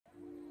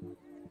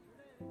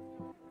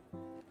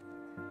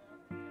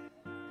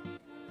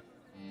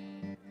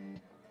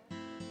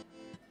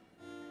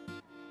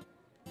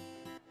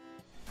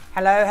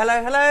Hello,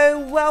 hello,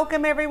 hello.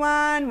 Welcome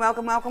everyone.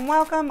 Welcome, welcome,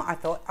 welcome. I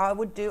thought I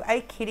would do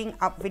a kitting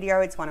up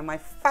video. It's one of my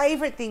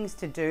favorite things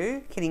to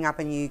do, kitting up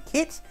a new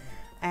kit.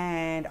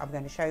 And I'm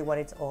going to show you what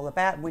it's all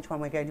about and which one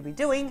we're going to be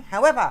doing.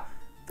 However,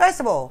 first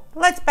of all,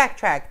 let's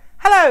backtrack.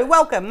 Hello,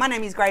 welcome. My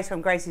name is Grace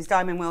from Gracie's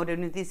Diamond World,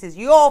 and if this is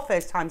your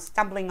first time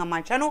stumbling on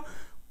my channel,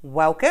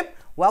 welcome,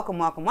 welcome,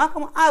 welcome,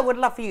 welcome. I would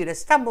love for you to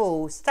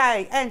stumble,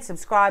 stay and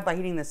subscribe by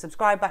hitting the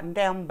subscribe button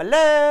down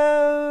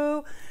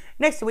below.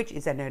 Next to which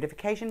is a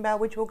notification bell,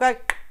 which will go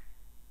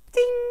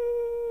ding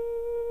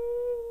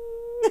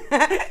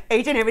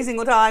each and every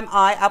single time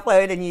I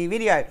upload a new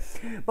video.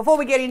 Before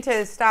we get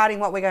into starting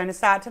what we're going to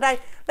start today,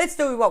 let's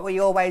do what we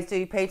always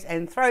do, peeps,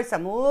 and throw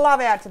some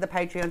love out to the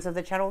Patreons of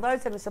the channel,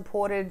 those that have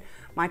supported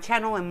my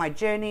channel and my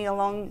journey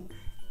along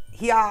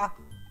here.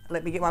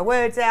 Let me get my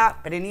words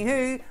out. But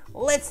anywho,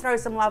 let's throw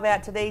some love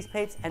out to these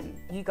peeps,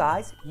 and you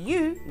guys,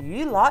 you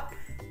lot,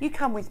 you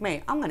come with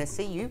me. I'm going to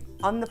see you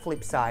on the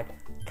flip side.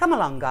 Come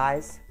along,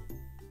 guys.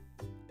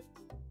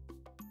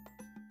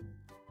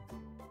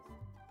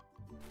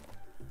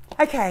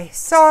 Okay,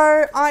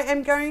 so I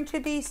am going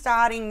to be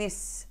starting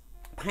this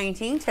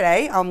painting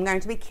today. I'm going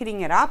to be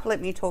kitting it up.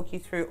 Let me talk you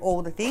through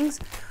all the things.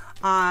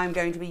 I'm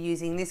going to be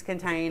using this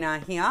container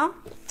here.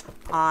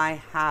 I'm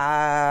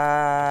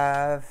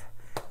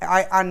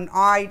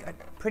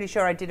pretty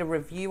sure I did a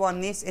review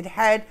on this. It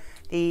had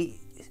the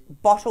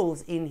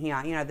bottles in here,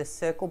 you know, the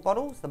circle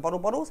bottles, the bottle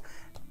bottles.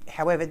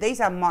 However,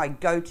 these are my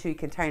go-to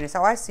containers.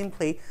 So I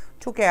simply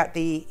took out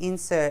the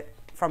insert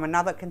from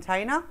another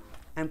container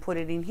and put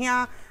it in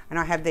here, and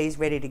I have these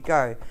ready to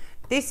go.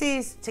 This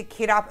is to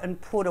kit up and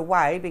put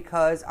away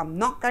because I'm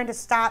not going to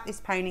start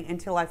this painting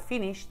until I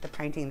finish the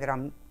painting that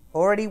I'm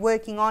already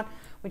working on,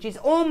 which is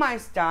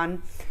almost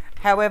done.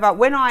 However,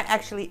 when I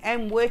actually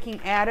am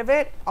working out of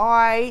it,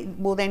 I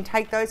will then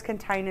take those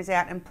containers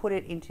out and put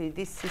it into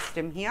this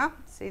system here.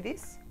 See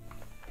this?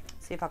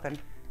 See if I can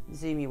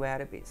zoom you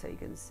out a bit so you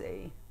can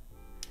see.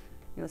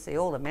 You'll see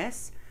all the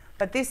mess.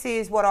 But this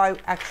is what I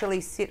actually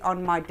sit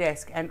on my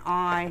desk, and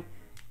I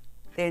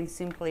then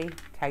simply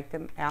take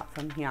them out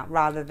from here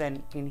rather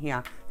than in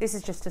here. This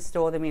is just to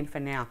store them in for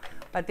now.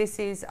 But this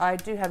is, I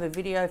do have a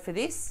video for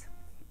this.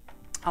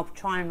 I'll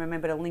try and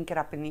remember to link it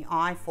up in the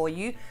eye for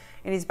you.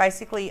 It is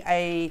basically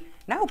a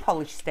nail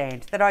polish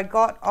stand that I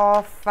got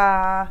off,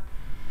 I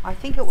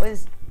think it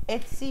was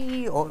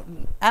Etsy or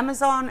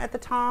Amazon at the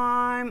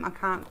time. I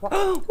can't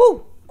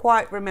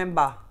quite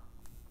remember.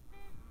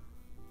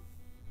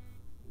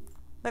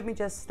 Let me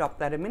just stop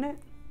that a minute.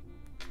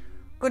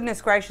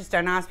 Goodness gracious,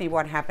 don't ask me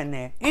what happened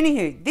there.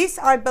 Anywho, this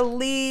I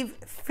believe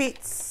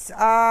fits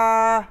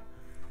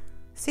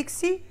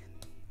 60.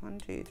 1,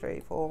 2, 3,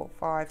 4,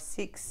 5,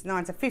 6,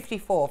 9. So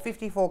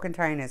 54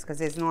 containers because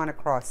there's 9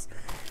 across.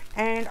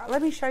 And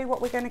let me show you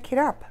what we're going to kit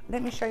up.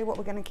 Let me show you what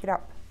we're going to kit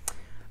up.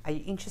 Are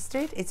you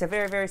interested? It's a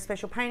very, very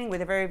special painting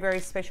with a very,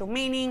 very special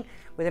meaning,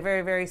 with a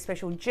very, very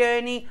special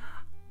journey.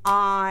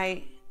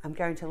 I am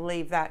going to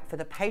leave that for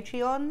the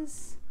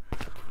Patreons.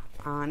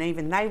 And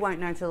even they won't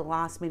know till the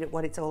last minute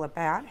what it's all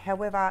about.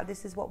 However,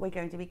 this is what we're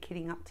going to be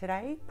kitting up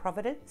today,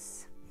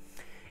 Providence.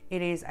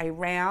 It is a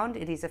round,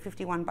 it is a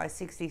 51 by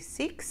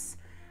 66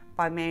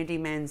 by Mandie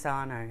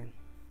Manzano.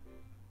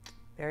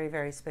 Very,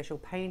 very special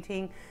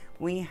painting.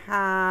 We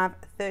have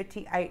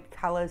 38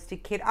 colours to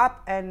kit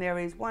up, and there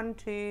is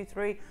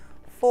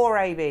 4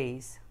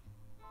 ABs.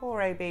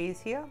 4 ABs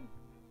here.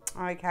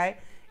 Okay,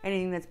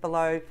 anything that's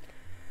below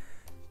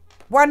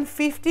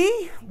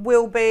 150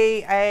 will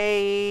be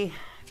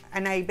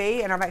an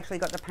AB, and I've actually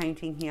got the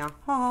painting here.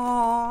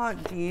 Oh,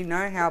 do you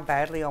know how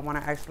badly I want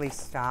to actually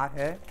start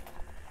her?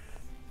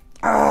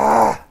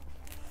 Ah!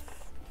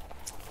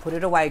 Put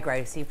it away,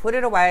 Gracie. Put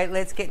it away.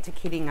 Let's get to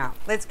kitting up.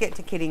 Let's get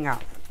to kitting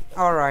up.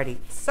 Alrighty.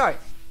 So,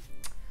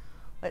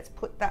 let's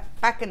put that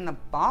back in the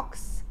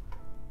box.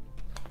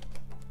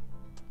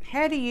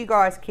 How do you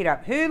guys kit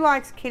up? Who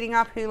likes kitting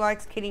up? Who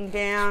likes kitting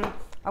down?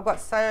 I've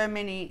got so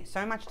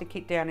much to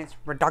kit down. It's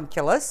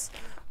redunculous.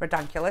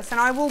 And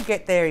I will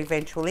get there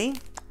eventually.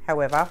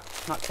 However,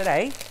 not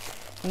today.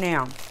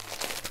 Now,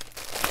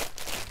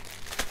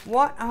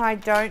 what I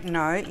don't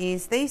know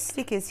is these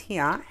stickers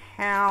here,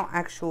 how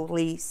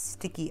actually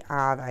sticky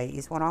are they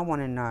is what I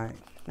want to know.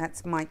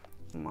 That's my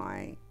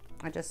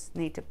I just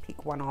need to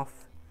pick one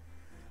off.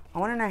 I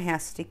want to know how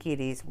sticky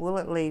it is. Will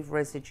it leave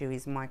residue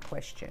is my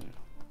question.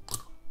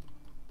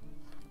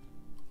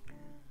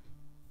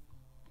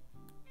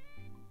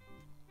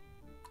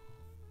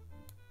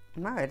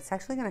 No, it's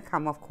actually going to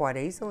come off quite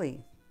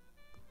easily.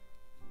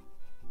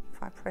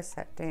 If I press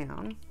that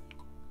down,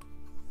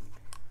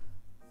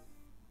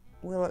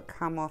 will it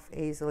come off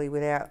easily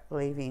without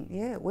leaving?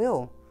 Yeah, it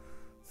will.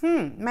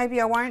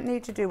 Maybe I won't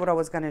need to do what I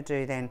was going to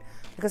do then.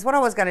 Because what I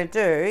was going to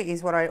do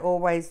is what I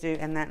always do,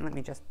 and that, let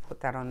me just put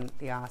that on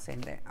the arse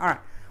end there. All right,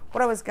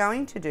 what I was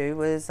going to do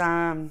was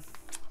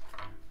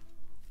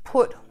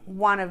put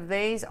one of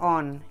these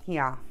on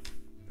here.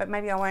 But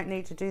maybe I won't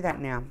need to do that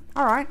now.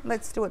 All right,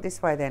 let's do it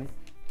this way then.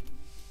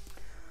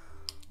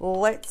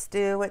 Let's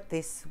do it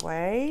this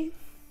way.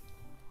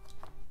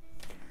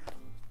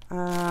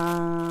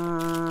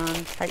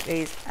 Take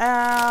these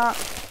out.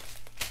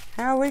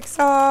 How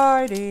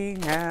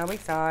exciting, how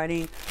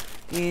exciting.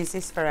 Use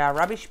this for our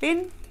rubbish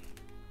bin.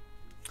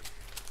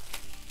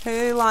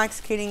 Who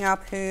likes kitting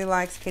up, who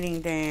likes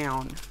kitting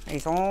down?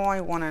 Is all I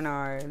want to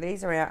know.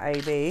 These are our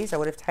ABs. I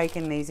would have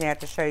taken these out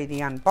to show you the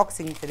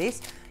unboxing for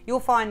this. You'll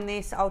find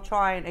this, I'll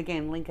try and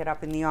again link it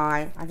up in the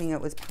eye. I think it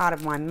was part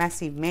of my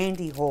massive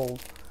Mandie haul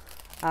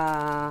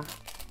that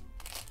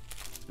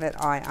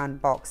I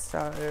unboxed.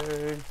 So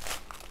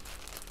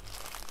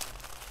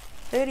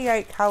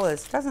 38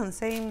 colours. Doesn't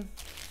seem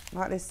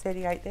like there's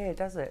 38 there,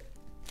 does it?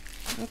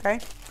 Okay.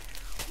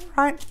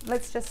 Right,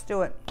 let's just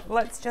do it.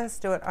 Let's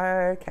just do it.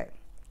 Okay.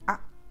 Get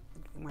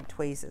my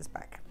tweezers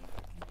back.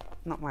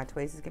 Not my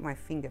tweezers, get my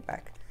finger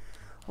back.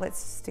 Let's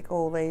stick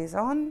all these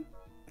on.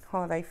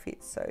 Oh, they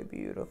fit so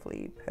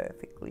beautifully,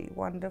 perfectly,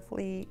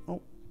 wonderfully.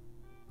 Oh,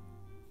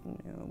 no,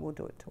 we'll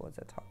do it towards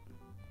the top.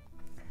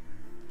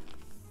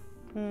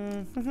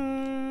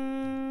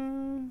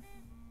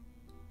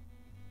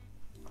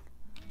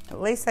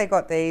 At least they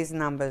got these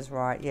numbers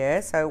right, yeah?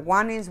 So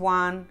 1 is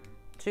 1,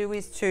 2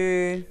 is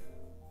 2,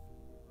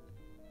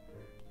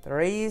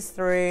 3 is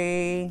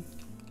 3,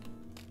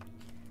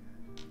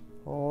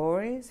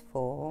 4 is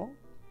 4.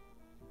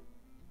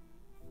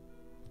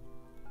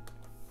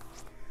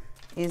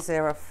 Is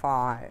there a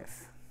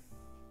 5?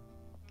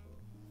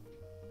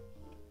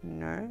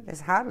 No,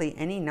 there's hardly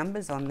any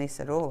numbers on this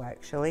at all,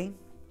 actually.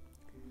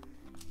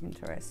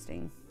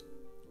 Interesting.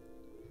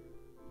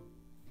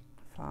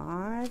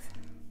 5.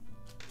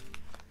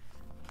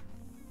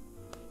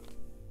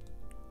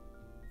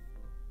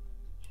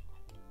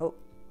 Oh,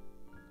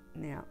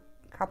 now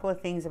a couple of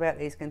things about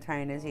these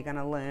containers you're going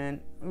to learn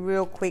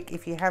real quick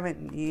if you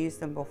haven't used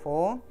them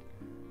before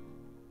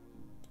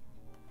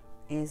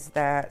is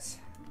that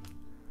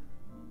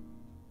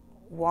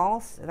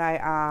whilst they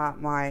are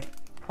my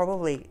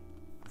probably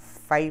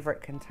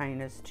favorite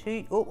containers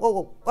to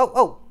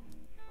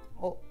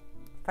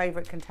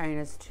favorite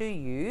containers to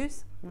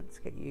use, let's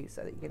get you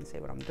so that you can see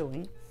what I'm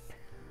doing.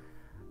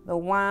 The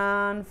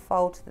one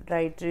fault that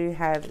they do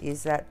have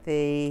is that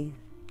the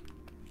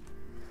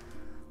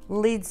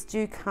lids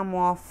do come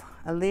off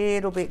a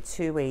little bit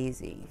too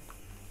easy.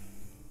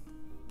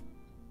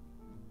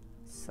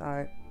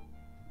 So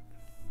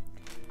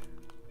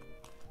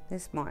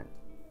this might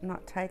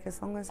not take as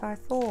long as I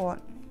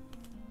thought.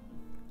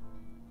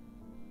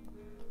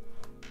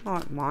 Oh,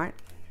 it might.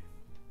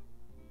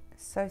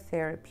 So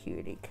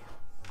therapeutic.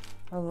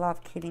 I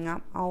love kitting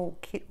up. I'll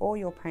kit all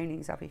your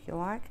paintings up if you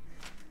like.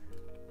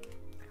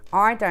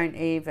 I don't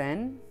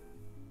even,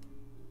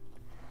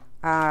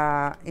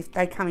 if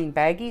they come in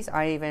baggies,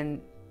 I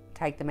even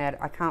take them out.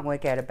 I can't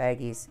work out of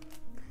baggies.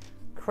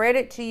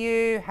 Credit to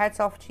you, hats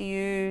off to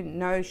you,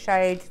 no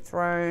shade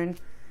thrown.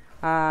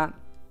 I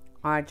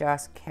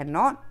just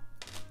cannot.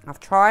 I've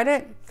tried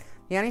it.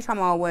 The only time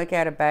I'll work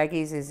out of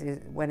baggies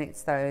is when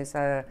it's those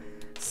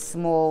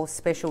small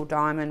special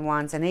diamond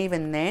ones, and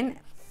even then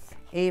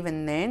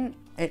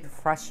it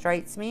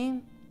frustrates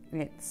me.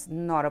 It's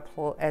not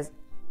as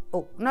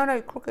oh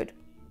no, crooked.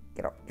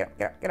 Get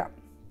up.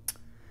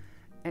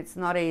 It's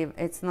not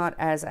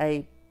as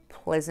a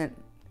pleasant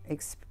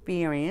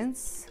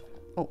experience.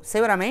 Oh, see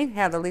what I mean?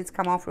 How the lids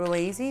come off real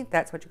easy.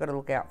 That's what you got to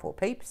look out for,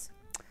 peeps.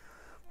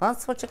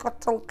 That's what you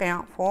got to look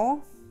out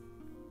for.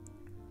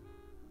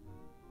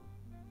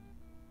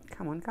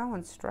 Come on, go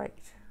on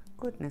straight.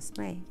 Goodness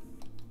me.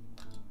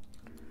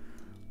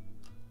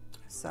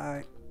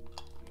 So,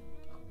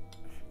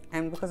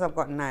 and because I've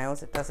got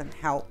nails, it doesn't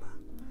help.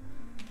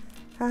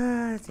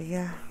 Oh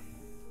dear.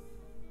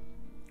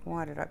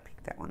 Why did I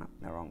pick that one up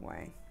the wrong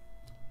way?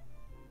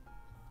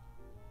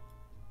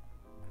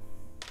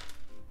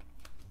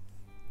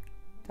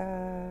 Da,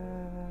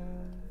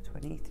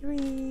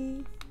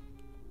 23.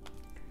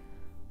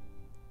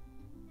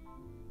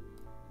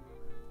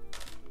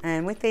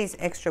 And with these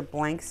extra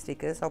blank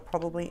stickers, I'll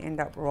probably end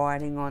up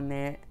writing on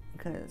there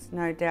because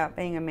no doubt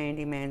being a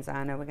Mandie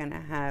Manzano, we're going to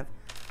have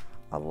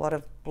a lot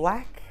of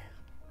black.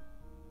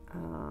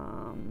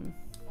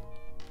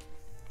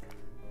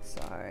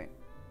 So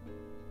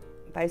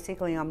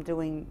basically I'm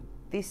doing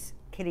this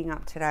kitting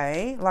up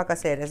today. Like I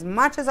said, as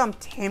much as I'm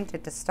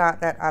tempted to start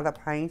that other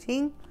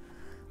painting,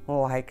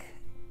 like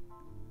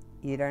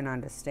you don't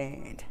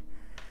understand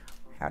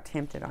how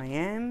tempted I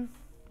am.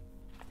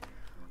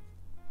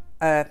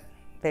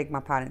 Beg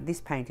my pardon,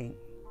 this painting.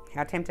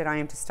 How tempted I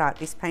am to start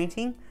this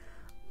painting.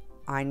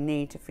 I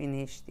need to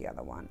finish the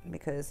other one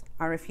because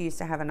I refuse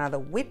to have another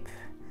whip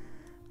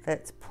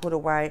that's put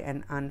away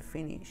and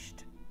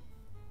unfinished.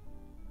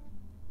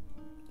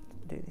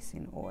 Do this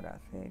in order.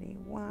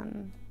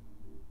 31,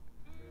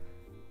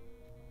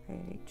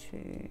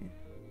 32.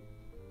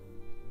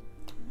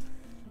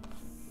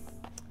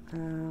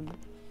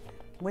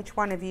 Which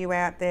one of you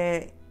out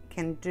there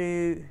can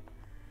do,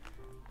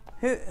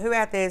 who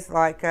out there is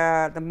like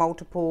the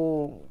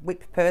multiple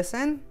whip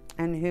person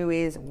and who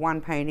is one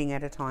painting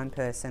at a time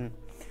person?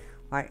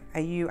 Like,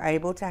 are you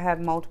able to have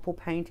multiple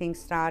paintings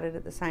started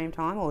at the same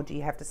time, or do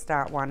you have to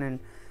start one and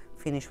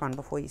finish one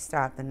before you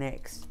start the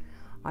next?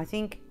 I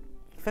think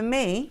for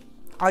me,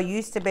 I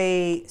used to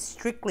be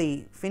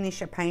strictly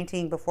finish a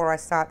painting before I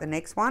start the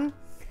next one.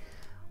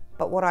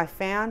 But what I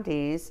found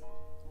is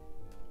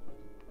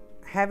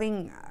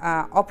having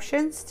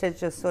options to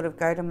just sort of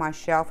go to my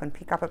shelf and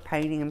pick up a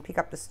painting and pick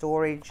up the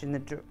storage and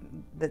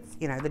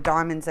the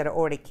diamonds that are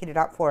already kitted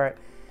up for it.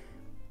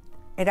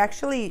 It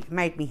actually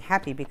made me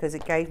happy because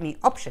it gave me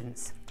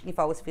options. If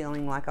I was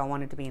feeling like I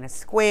wanted to be in a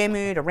square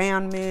mood, a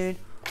round mood,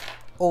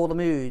 all the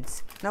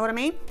moods. Know what I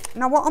mean?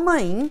 Know what I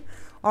mean?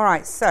 All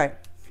right, so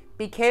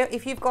be careful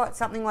if you've got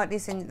something like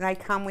this and they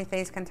come with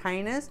these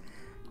containers.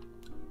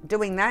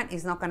 Doing that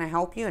is not going to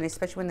help you, and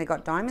especially when they've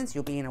got diamonds,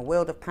 you'll be in a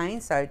world of pain.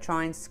 So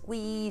try and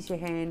squeeze your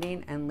hand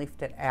in and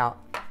lift it out.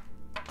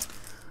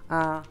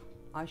 I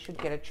should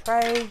get a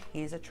tray.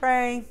 Here's a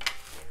tray,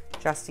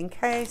 just in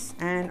case,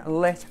 and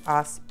let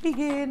us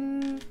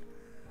begin.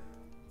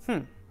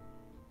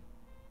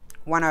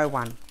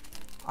 101.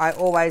 I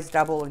always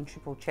double and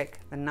triple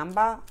check the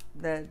number.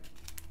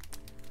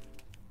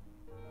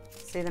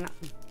 See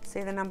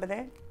the number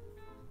there?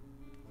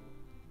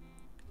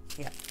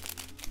 Yeah.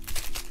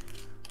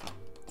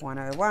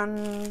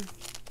 101.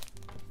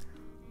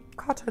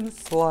 Cotton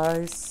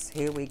slice.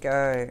 Here we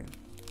go.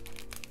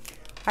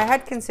 I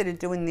had considered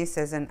doing this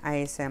as an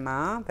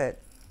ASMR, but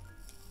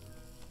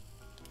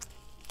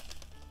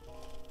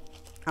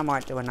I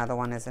might do another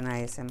one as an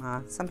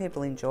ASMR. Some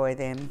people enjoy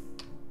them.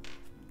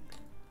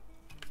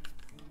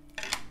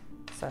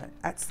 So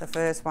that's the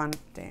first one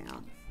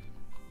down.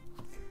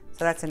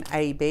 So that's an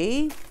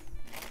AB.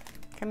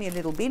 Come here,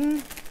 little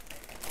bin.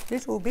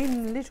 Little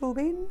bin, little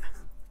bin.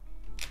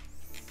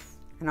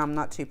 And I'm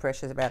not too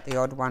precious about the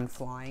odd one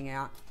flying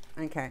out.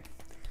 Okay.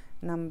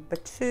 Number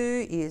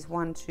 2 is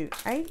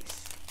 128.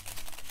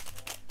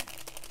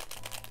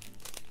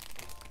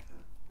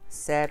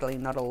 Sadly,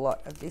 not a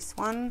lot of this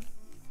one.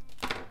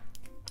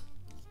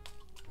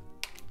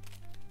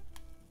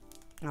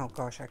 Oh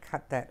gosh, I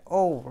cut that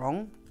all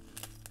wrong.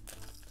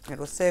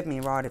 It'll serve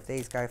me right if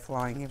these go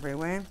flying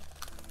everywhere.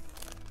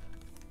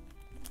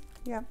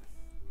 Yep.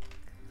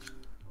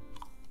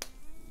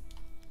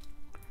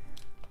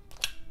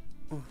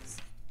 Oh,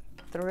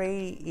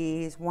 3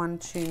 is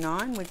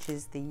 129, which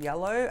is the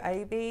yellow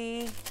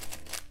AB.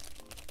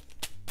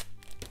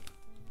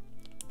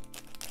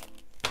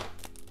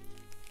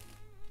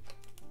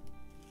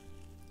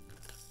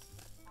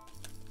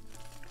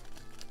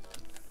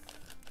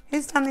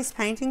 Who's done this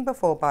painting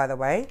before, by the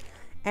way?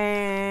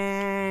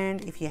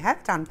 And if you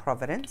have done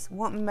Providence,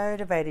 what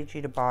motivated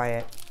you to buy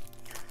it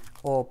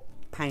or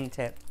paint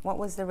it? What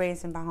was the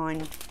reason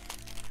behind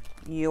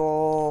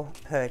your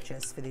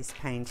purchase for this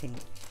painting?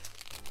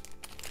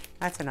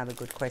 That's another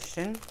good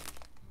question.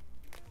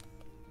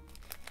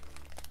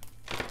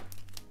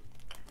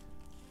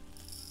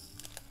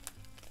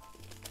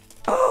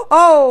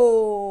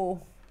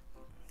 Oh!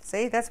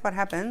 See, that's what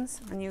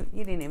happens. And you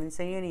didn't even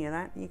see any of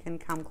that. You can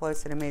come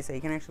closer to me so you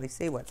can actually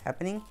see what's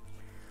happening.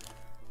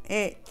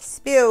 It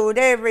spilled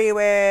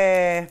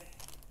everywhere.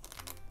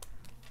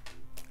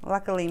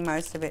 Luckily,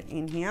 most of it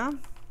in here.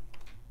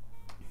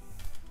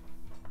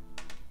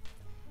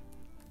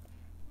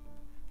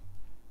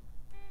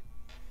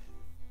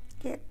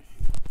 Yep.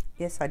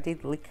 Yes, I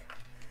did lick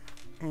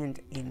and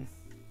in.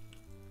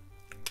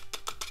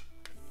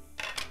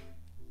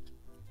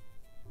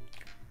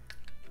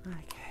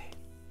 Okay.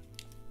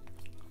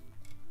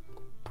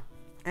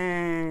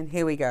 And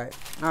here we go.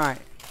 All right.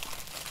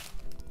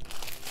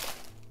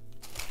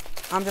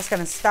 I'm just going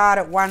to start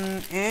at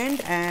one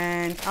end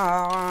and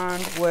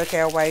work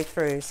our way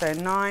through. So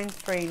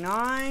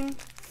 939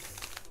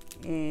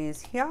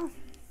 is here.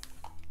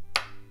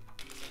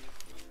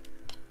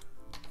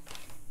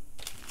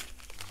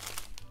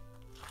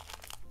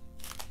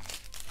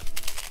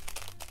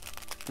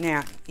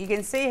 Now, you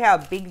can see how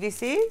big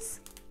this is.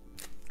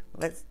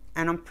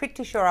 And I'm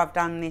pretty sure I've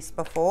done this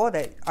before,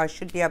 that I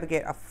should be able to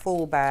get a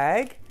full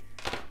bag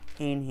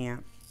in here.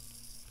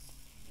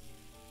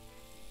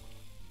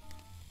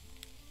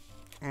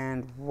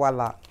 And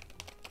voila.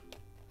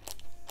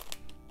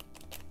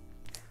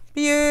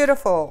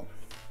 Beautiful.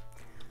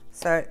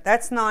 So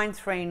that's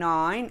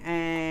 939,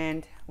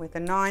 and with the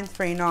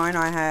 939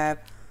 I have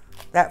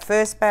that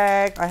first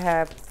bag. I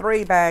have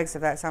 3 bags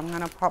of that, so I'm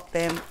going to pop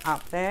them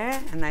up there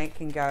and they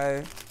can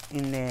go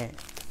in there.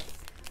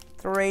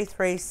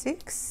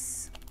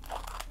 336.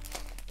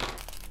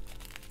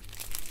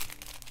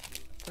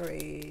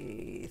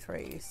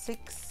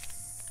 336.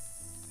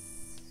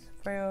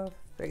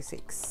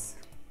 336.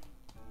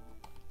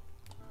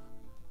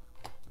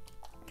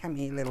 Come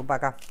here, little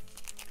bugger.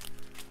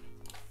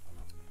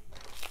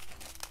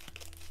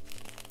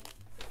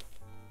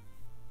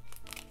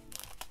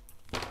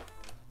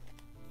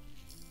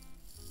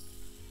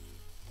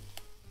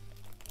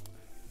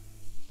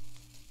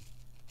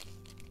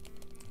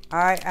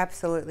 I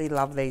absolutely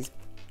love these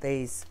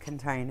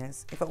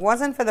containers. If it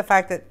wasn't for the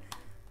fact that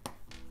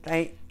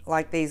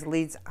these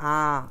lids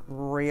are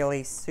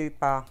really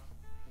super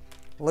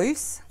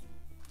loose.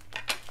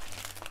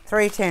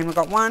 310. We've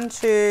got 1,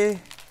 2,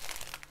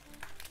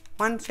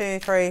 1, 2,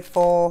 3,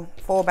 4.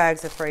 4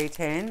 bags of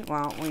 310.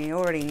 Well, we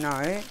already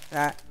know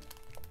that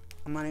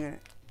I'm only going to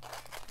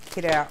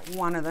kit out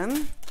one of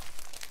them.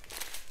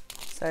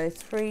 So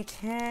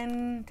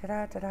 310,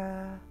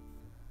 ta-da.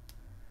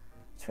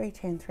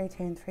 310,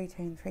 310,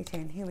 310,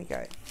 310. Here we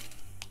go.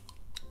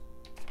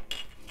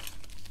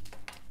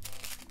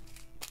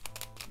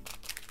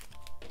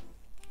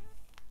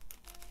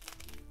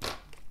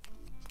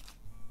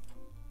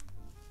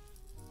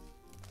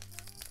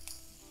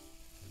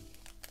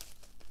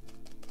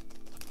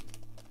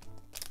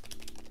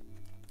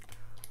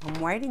 I'm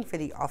waiting for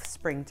the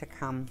offspring to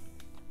come.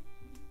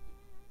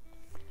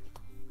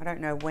 I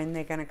don't know when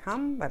they're going to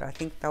come, but I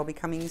think they'll be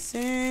coming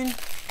soon.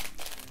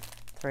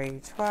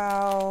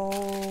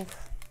 312.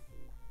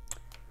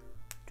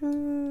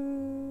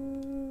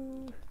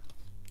 And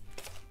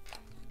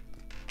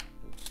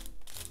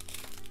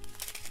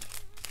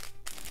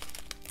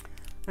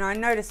I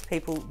notice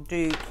people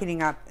do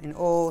kitting up in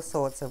all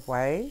sorts of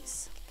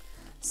ways.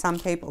 Some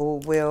people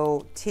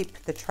will tip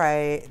the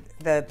tray,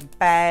 the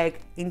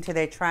bag into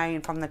their tray,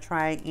 and from the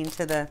tray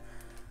into the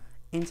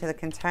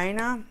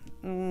container.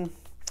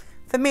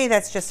 For me,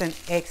 that's just an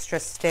extra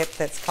step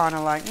that's kind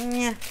of like,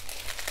 I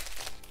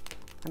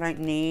don't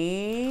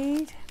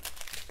need.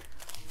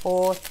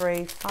 4,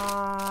 3,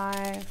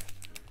 5.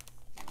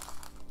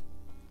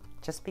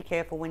 Just be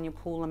careful when you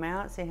pull them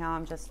out. See how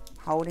I'm just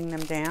holding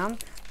them down?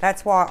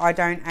 That's why I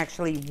don't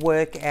actually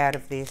work out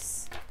of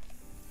this.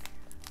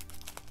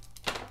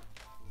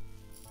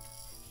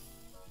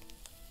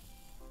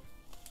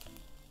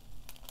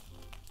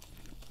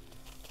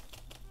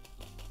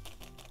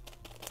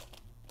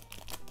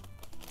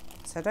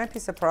 So don't be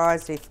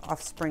surprised if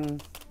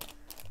offspring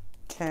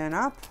turn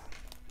up.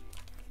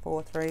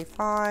 4, 3,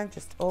 5.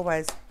 Just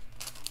always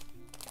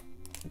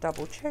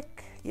double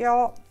check.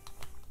 Yeah.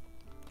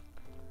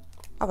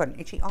 I've got an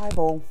itchy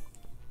eyeball.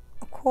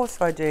 Of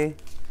course I do.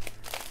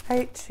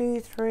 8,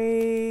 2,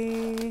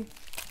 3.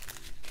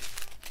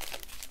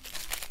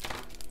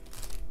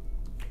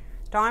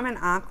 Diamond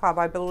Art Club,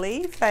 I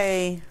believe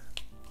they...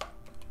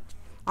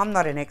 I'm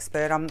not an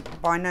expert. I'm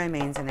by no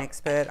means an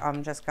expert.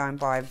 I'm just going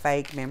by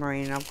vague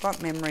memory, and I've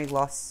got memory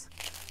loss.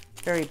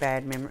 Very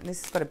bad memory.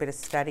 This has got a bit of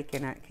static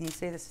in it. Can you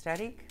see the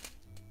static?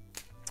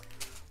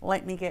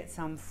 Let me get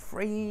some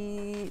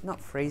not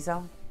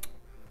freezer.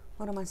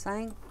 What am I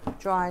saying?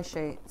 Dry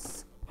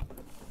sheets.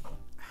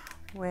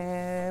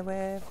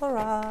 Wherever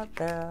art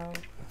thou?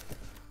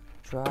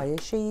 Dry your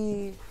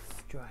sheets.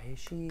 Dry your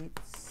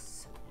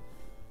sheets.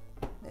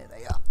 There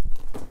they are.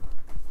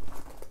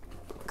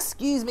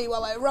 Excuse me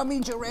while I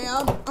rummage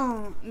around.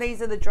 Oh,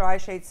 these are the dry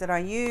sheets that I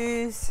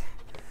use.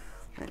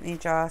 Let me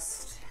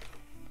just...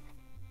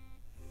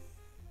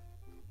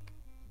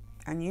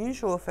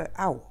 Unusual for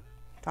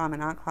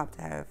Diamond Art Club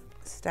to have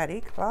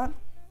static, but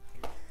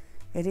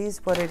it is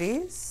what it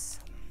is.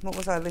 What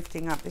was I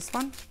lifting up? This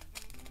one?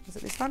 Was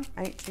it this one?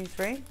 8, 2,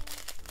 3.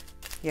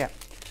 Yeah.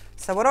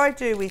 So what I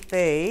do with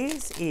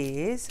these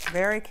is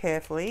very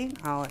carefully,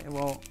 I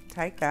will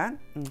take that.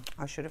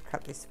 I should have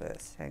cut this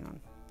first. Hang on.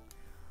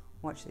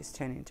 Watch this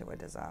turn into a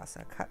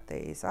disaster. Cut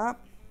these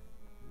up.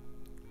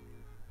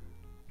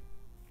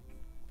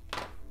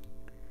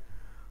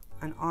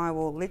 And I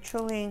will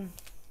literally,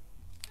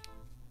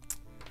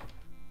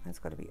 that's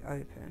got to be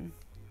open.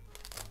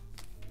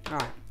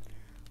 Right,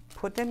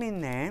 put them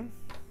in there.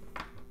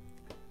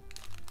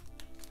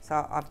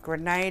 So I've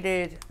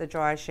grenaded the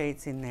dry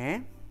sheets in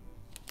there.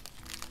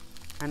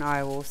 And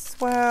I will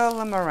swirl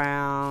them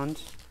around,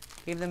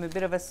 give them a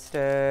bit of a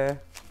stir,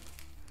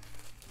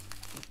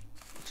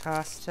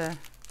 just to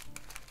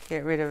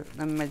get rid of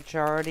the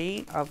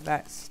majority of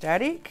that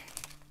static.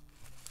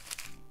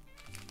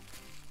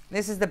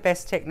 This is the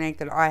best technique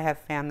that I have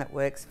found that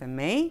works for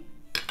me.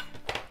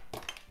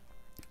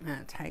 I'm going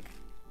to take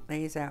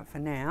these out for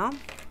now.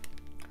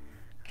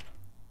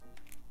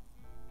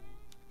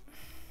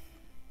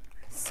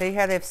 See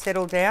how they've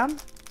settled down?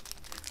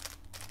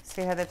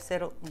 See how they've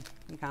settled?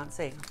 You can't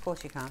see. Of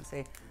course you can't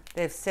see.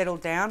 They've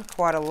settled down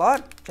quite a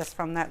lot just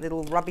from that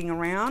little rubbing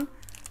around.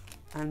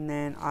 And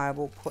then I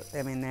will put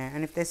them in there.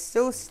 And if they're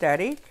still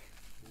static,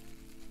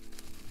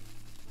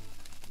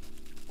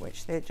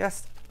 which they're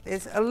just,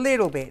 there's a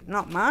little bit,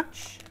 not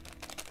much,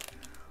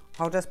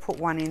 I'll just put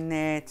one in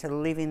there to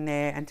live in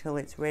there until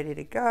it's ready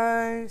to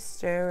go.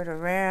 Stir it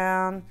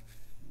around,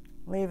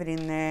 leave it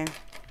in there,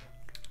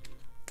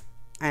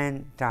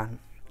 and done.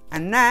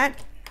 And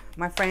that,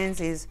 my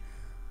friends, is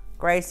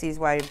Gracie's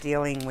way of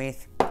dealing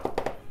with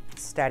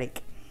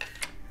static.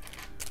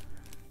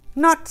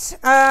 Not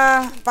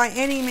by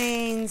any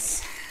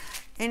means,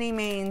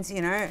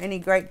 you know, any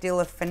great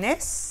deal of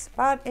finesse,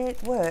 but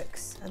it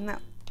works. And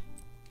that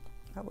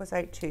was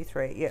 8, 2,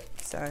 3. Yep.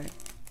 So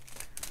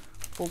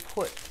we'll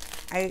put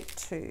 8,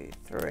 2,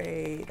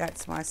 3.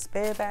 That's my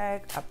spare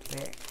bag up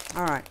there.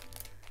 All right.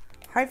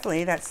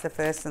 Hopefully that's the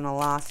first and the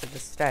last of the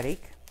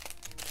static.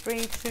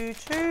 3, 2,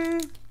 2.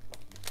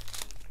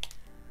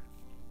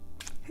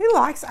 Who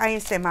likes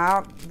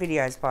ASMR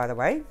videos, by the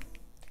way?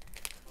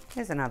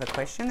 Here's another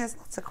question. There's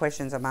lots of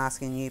questions I'm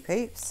asking you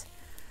peeps.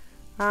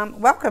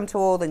 Welcome to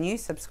all the new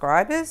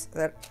subscribers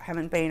that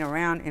haven't been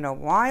around in a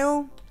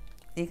while.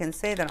 You can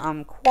see that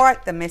I'm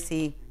quite the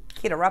messy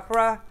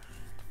kidder-upperer.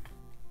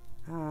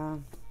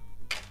 And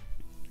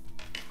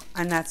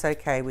that's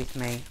okay with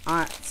me.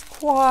 It's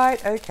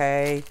quite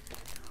okay.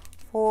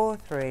 4,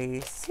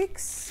 3,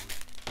 6.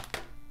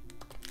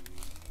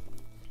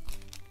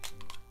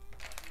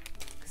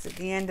 Because at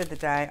the end of the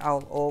day,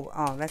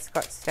 oh, that's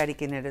got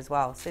static in it as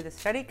well. See the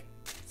static?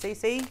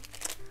 See?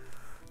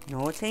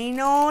 Naughty,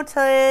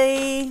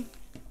 naughty.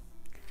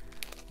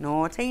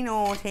 Naughty,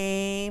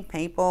 naughty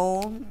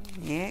people.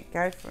 Yeah,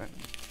 go for it.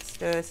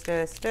 Stir,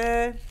 stir,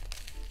 stir.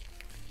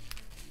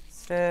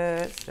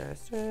 Stir, stir,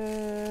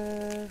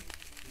 stir.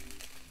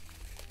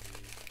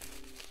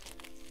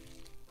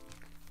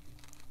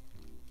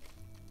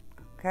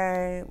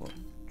 Okay, we'll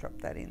drop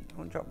that in.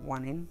 We'll drop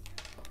one in.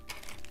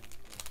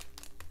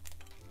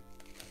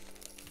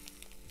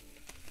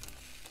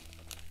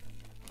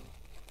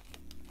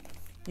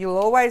 You'll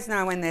always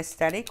know when they're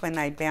static, when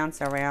they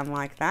bounce around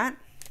like that.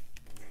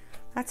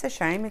 That's a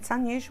shame. It's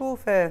unusual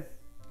for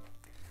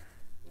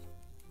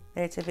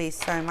there to be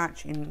so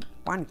much in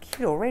one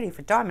kit already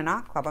for Diamond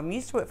Art Club. I'm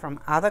used to it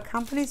from other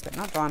companies, but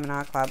not Diamond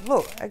Art Club.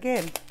 Look,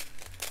 again.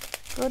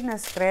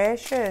 Goodness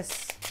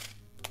gracious.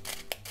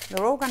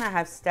 They're all going to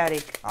have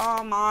static.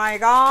 Oh my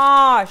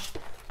gosh.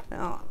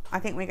 Oh, I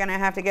think we're going to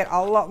have to get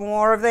a lot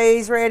more of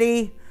these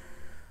ready.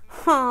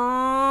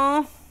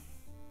 Aww.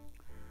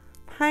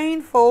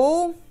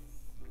 Painful.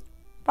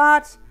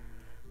 But,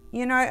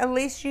 you know, at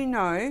least you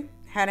know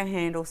how to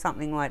handle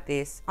something like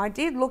this. I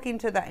did look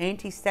into the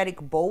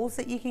anti-static balls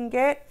that you can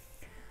get.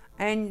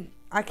 And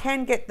I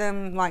can get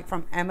them like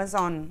from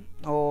Amazon,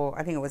 or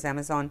I think it was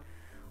Amazon.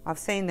 I've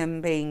seen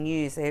them being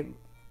used. They're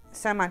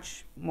so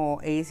much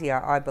more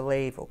easier, I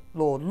believe, or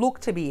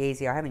look to be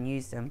easier. I haven't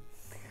used them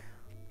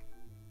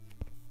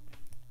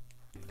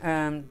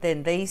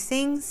than these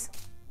things,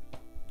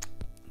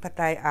 but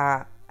they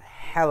are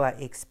hella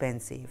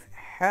expensive.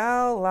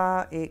 All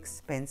right,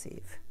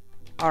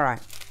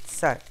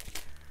 so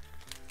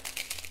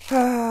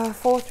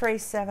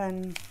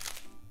 437.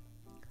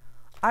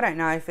 I don't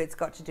know if it's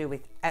got to do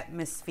with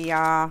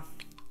atmosphere,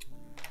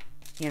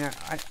 you know,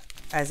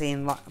 as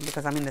in,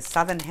 because I'm in the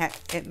southern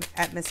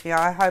atmosphere.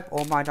 I hope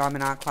all my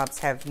Diamond Art Clubs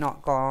have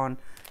not gone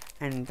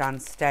and done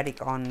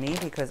static on me,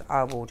 because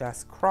I will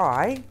just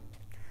cry.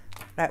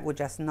 That would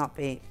just not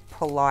be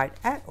polite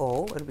at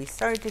all. It would be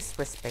so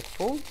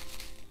disrespectful.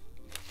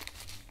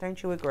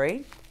 Don't you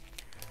agree?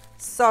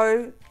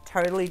 So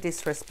totally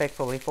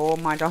disrespectful if all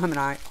my Diamond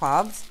Art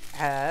Clubs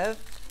have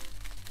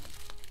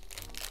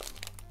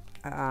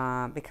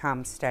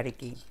become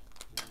staticky.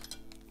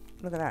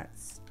 Look at that.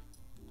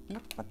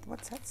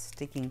 What's that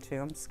sticking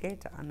to? I'm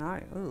scared to know.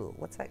 Ooh,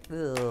 what's that?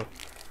 Ugh.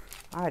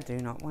 I do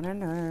not want to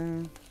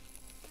know.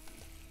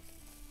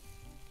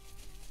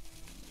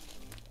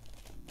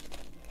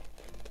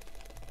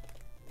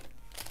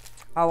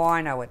 Oh,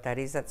 I know what that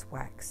is. That's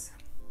wax.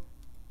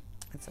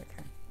 It's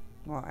okay.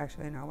 Well,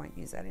 actually, no, I won't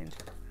use that into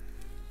it.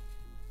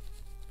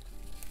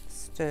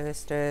 Stir,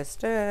 stir,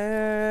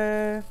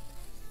 stir.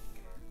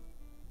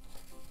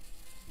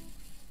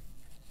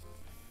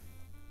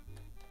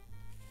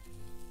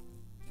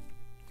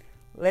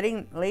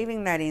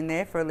 Leaving that in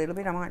there for a little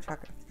bit. I might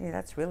chuck it. Yeah,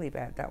 that's really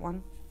bad, that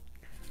one.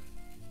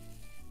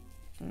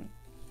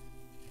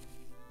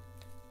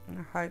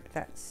 I hope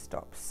that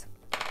stops.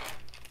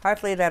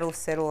 Hopefully that'll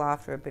settle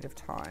after a bit of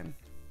time.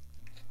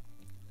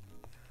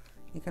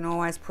 You can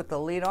always put the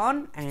lid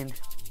on and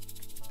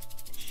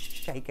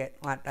shake it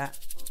like that.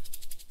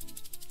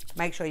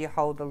 Make sure you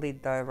hold the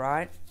lid though,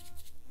 right?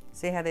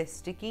 See how they're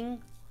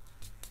sticking?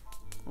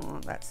 Oh,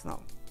 that's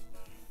not...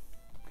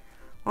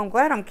 Well, I'm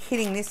glad I'm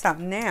kitting this up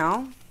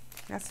now.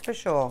 That's for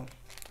sure.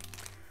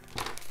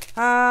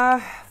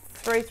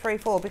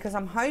 334, because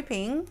I'm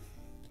hoping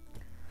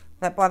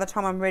that by the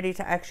time I'm ready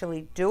to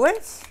actually do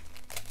it,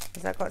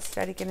 has that got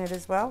static in it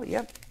as well?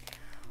 Yep.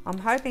 I'm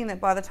hoping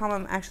that by the time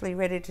I'm actually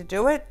ready to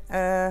do it,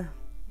 the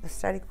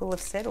static will have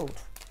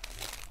settled.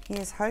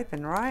 Here's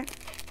hoping, right?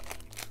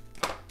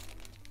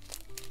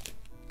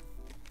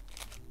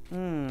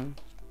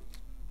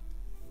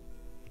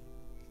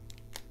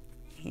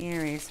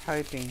 Here is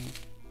hoping.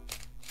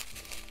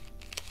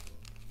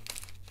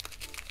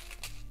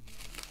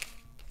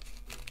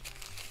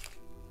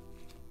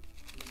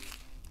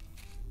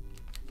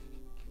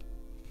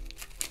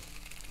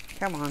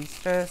 Come on,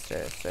 stir,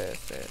 stir, stir,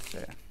 stir,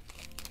 stir.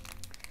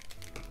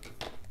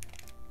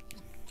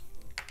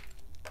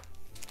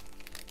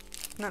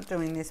 Not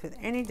doing this with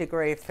any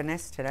degree of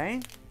finesse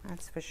today,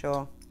 that's for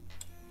sure.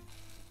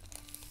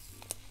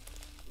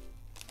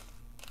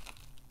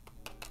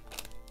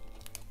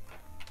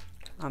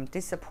 I'm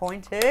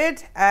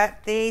disappointed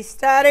at the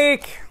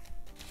static.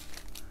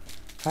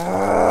 Is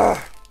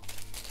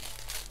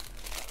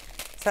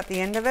that the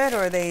end of it,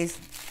 or are these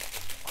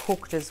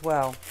cooked as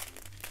well?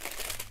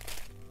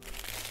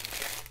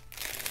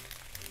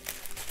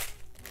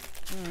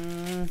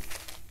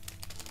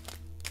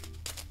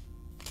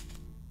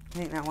 I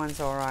think that one's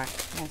all right.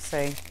 We'll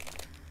see.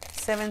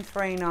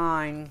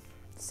 739.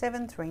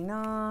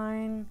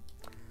 739.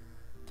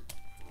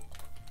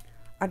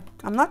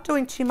 I'm not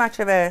doing too much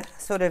of a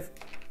sort of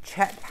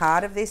chat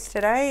part of this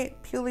today,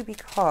 purely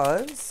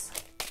because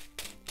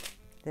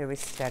there is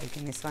static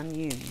in this one,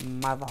 you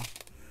mother.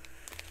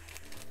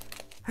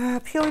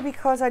 Purely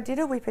because I did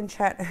a whip and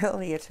chat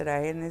earlier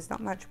today and there's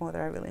not much more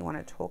that I really want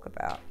to talk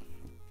about.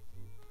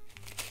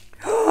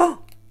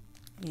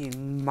 You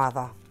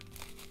mother.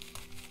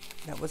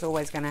 That was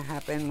always going to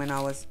happen when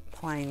I was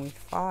playing with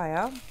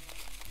fire.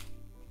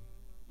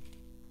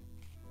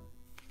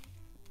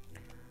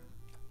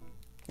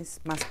 This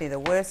must be the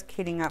worst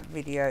kidding up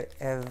video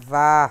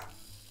ever.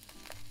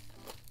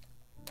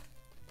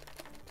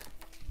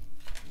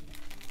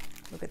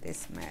 Look at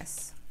this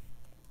mess.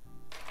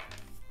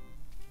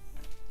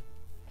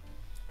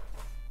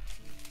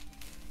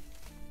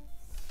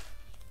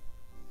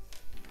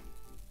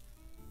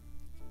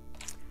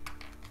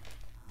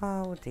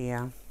 Oh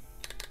dear.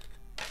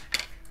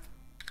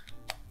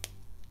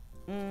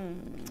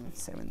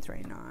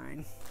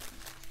 739.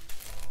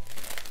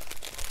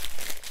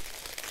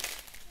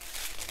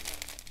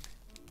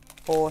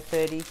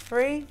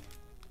 $4.33.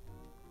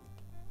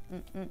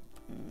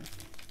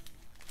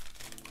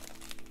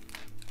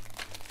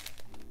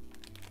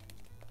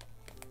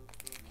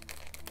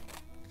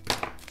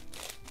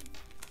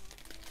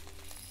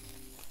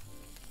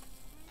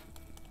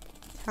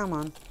 Come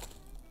on.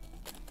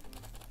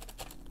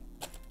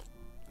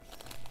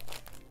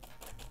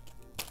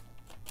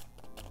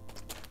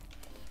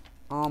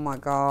 Oh my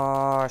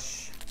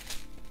gosh.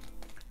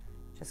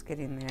 Just get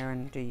in there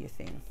and do your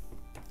thing.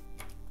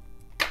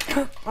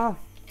 Oh.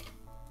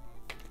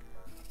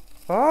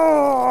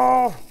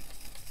 Oh.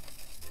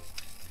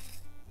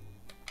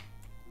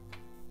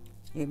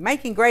 You're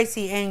making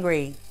Gracie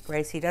angry.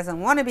 Gracie doesn't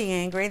want to be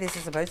angry. This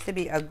is supposed to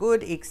be a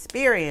good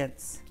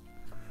experience.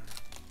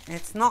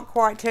 It's not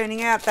quite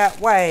turning out that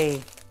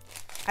way.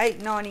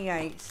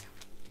 $8.98.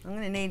 I'm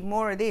going to need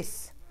more of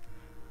this.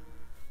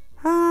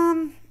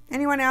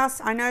 Anyone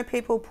else? I know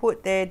people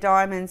put their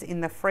diamonds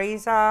in the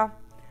freezer.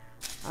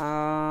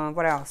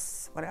 What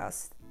else? What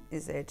else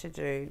is there to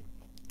do?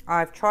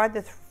 I've tried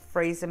the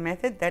freezer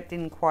method. That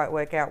didn't quite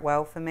work out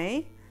well for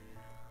me.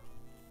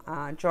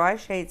 Dry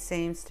sheet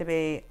seems to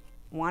be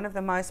one of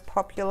the most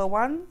popular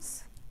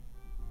ones.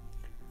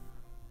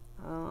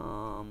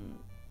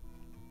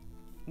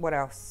 What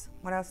else?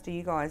 What else do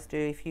you guys do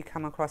if you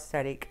come across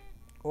static?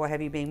 Or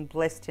have you been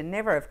blessed to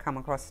never have come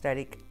across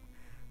static?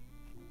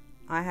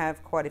 I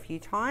have quite a few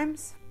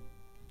times.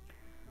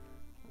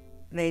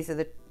 These are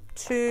the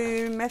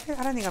two methods.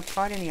 I don't think I've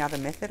tried any other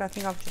method. I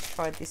think I've just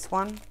tried this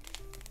one.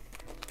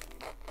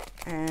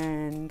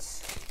 And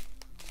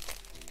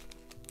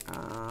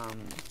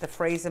the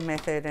freezer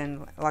method.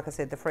 And like I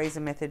said, the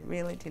freezer method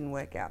really didn't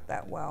work out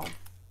that well.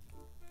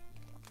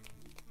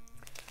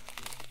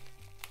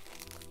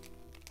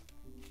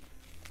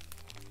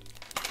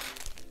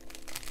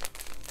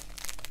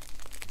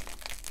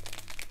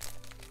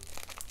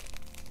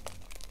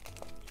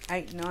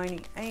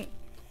 $8.98.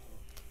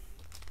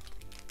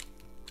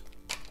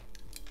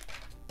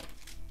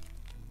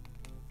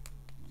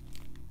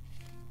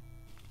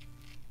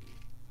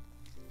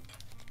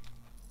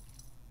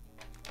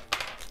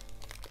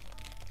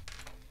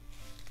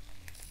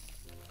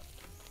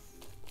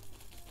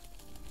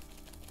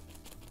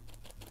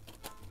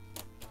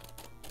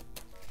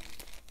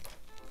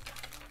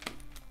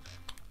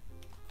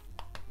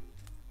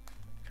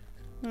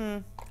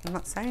 I'm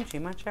not saying too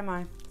much, am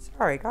I?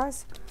 Sorry,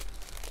 guys.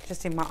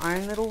 Just in my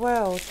own little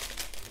world.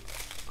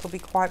 Could be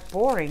quite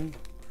boring.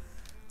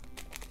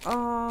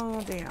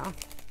 Oh dear.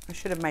 I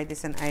should have made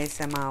this an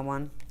ASMR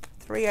one.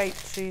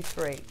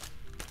 3823.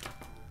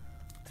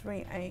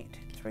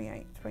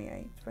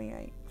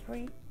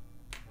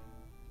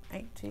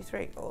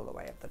 823 all the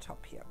way up the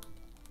top here.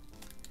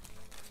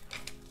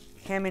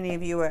 How many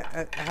of you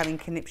are having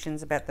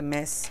conniptions about the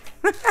mess?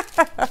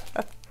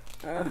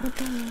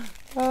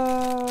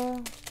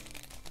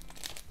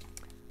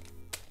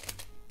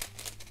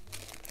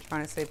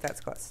 Trying to see if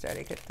that's got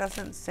static. It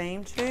doesn't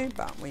seem to,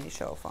 but we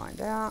shall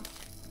find out.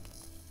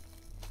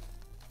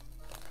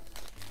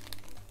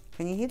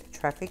 Can you hear the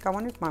traffic? I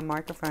wonder if my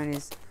microphone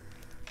is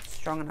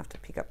strong enough to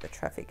pick up the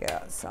traffic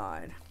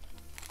outside.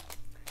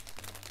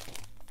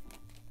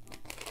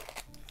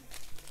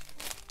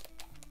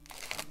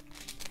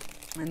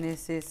 And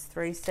this is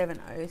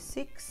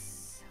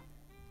 3706.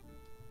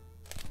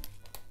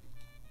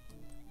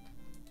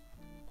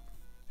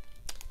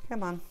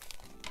 Come on.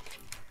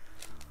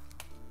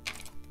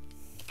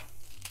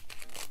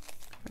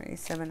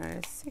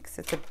 3706.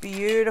 It's a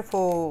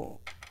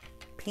beautiful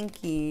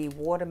pinky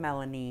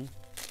watermelony.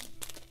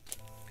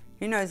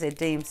 Who knows their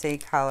DMC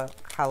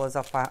colors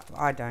off?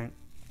 I don't.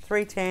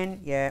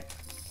 310, yeah.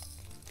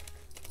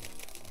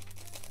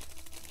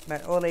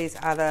 But all these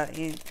other,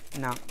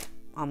 no,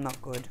 I'm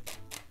not good.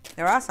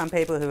 There are some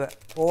people who are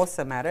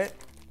awesome at it.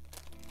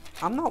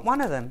 I'm not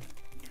one of them.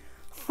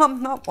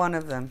 I'm not one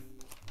of them.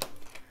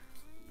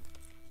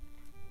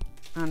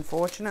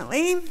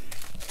 Unfortunately,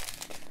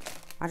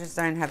 I just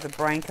don't have the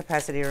brain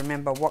capacity to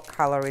remember what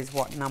color is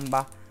what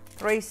number.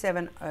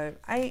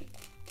 3708.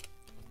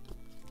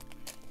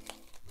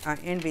 I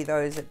envy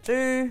those that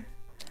do,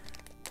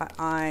 but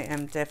I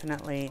am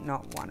definitely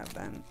not one of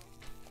them.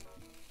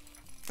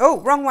 Oh,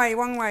 wrong way,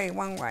 wrong way,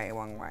 wrong way,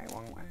 wrong way,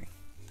 wrong way.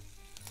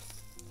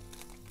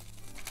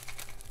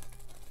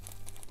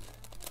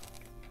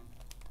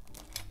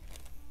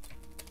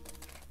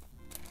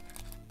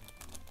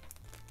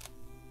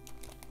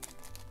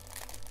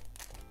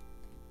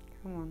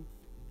 Come on.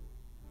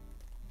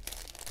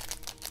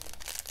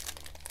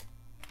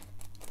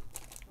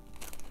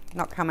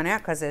 Not coming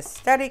out because they're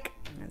static.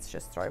 Let's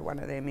just throw one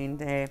of them in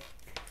there.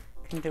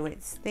 Can do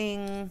its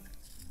thing.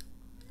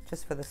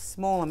 Just for the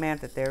small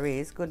amount that there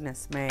is.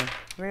 Goodness me.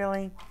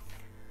 Really?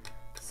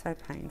 So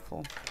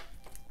painful.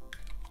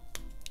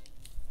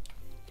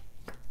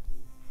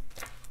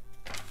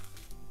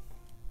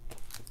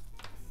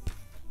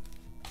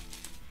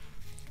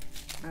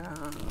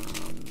 Um,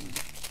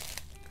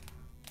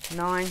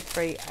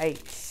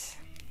 938.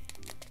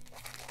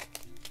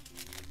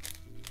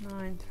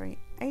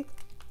 938.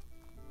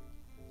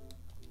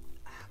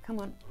 Come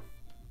on.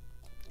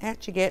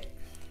 Out you get.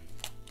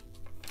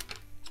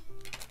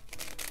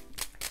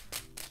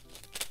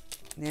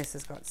 This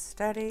has got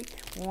static.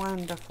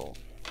 Wonderful.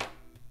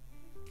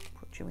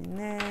 Put you in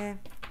there.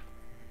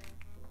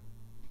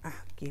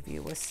 Give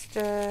you a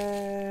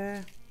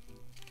stir.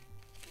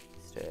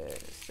 Stir,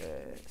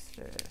 stir,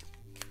 stir.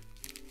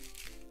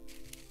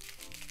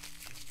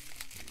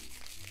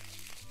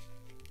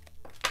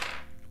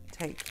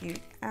 Take you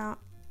out.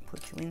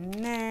 Put you in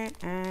there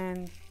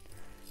and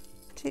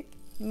tip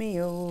me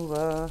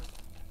over.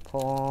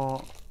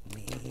 Pour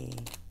me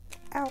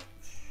out.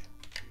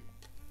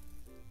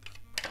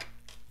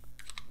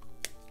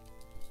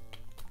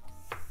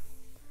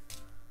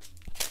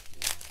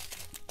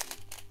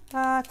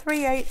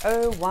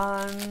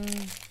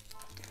 3801.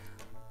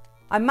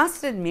 I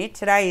must admit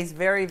today is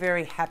very,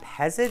 very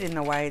haphazard in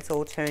the way it's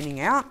all turning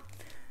out.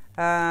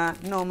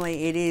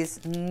 Normally it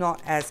is not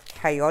as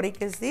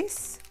chaotic as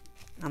this.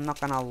 I'm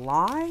not going to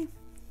lie.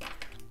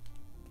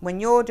 When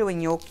you're doing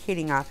your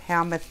kitting up,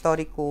 how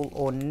methodical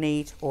or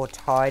neat or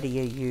tidy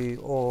are you?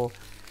 Or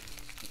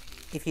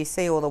if you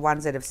see all the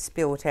ones that have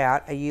spilt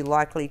out, are you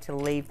likely to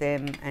leave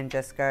them and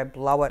just go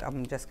blow it,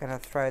 I'm just going to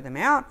throw them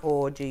out?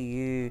 Or do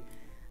you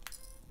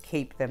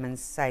keep them and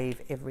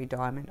save every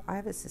diamond? I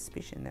have a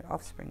suspicion that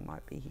offspring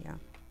might be here,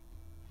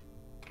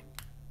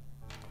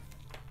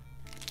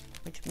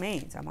 which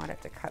means I might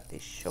have to cut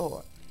this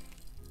short.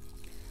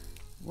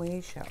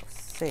 We shall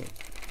see.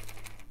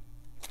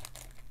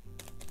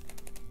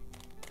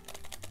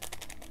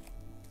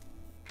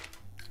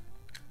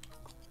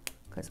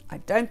 Because I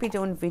don't be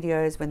doing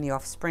videos when the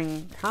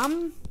offspring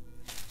come.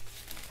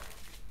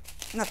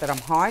 Not that I'm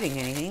hiding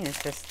anything,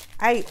 it's just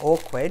A,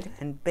 awkward,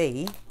 and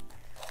B,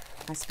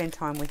 I spend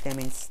time with them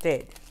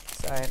instead.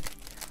 So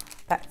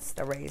that's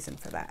the reason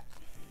for that.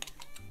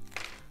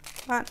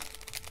 But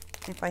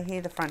if I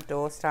hear the front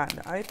door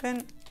starting to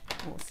open,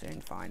 we'll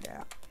soon find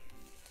out.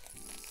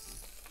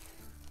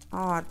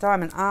 Oh,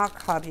 Diamond Art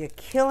Club, you're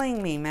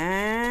killing me,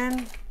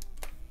 man.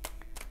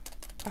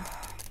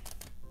 Oh,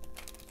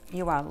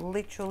 you are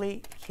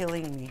literally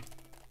killing me.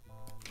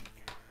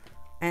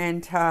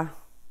 And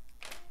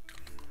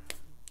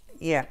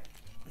yeah,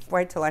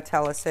 wait till I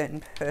tell a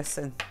certain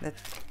person that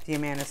the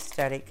amount of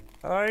static.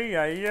 Ay,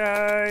 ay,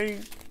 ay.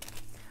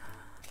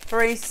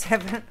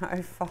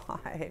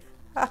 3705.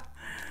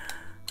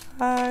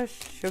 Oh,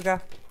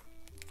 sugar.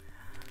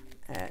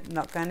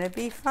 Not going to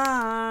be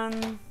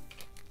fun.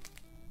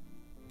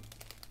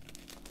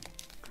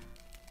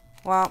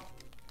 Well,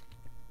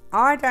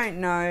 I don't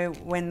know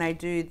when they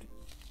do.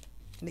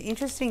 The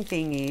interesting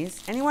thing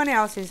is, anyone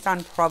else who's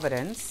done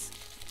Providence,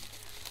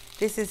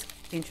 this is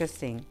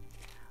interesting.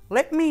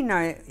 Let me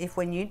know if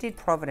when you did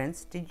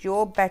Providence, did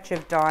your batch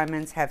of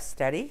diamonds have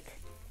static?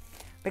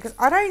 Because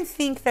I don't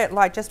think that,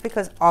 like, just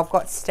because I've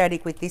got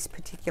static with this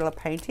particular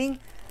painting,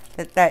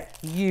 that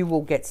you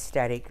will get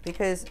static.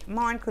 Because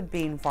mine could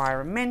be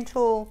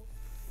environmental.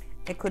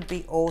 It could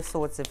be all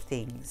sorts of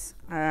things.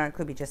 It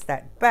could be just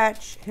that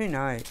batch. Who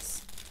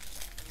knows?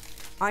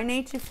 I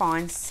need to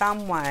find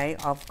some way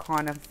of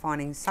kind of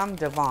finding some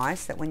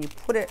device that when you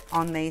put it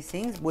on these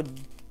things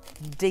would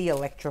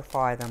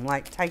de-electrify them,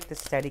 like take the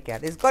static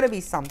out. There's got to be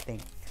something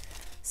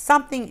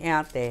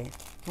out there.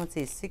 What's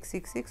this,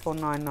 666 or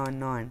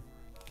 999?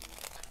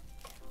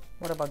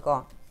 What have I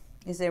got?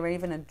 Is there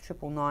even a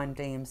 999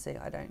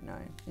 DMC? I don't know.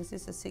 Is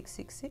this a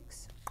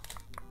 666?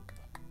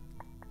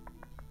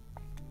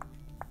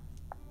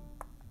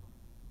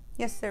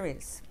 Yes, there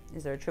is.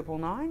 Is there a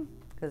 999?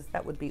 Because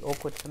that would be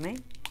awkward for me.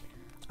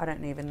 I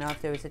don't even know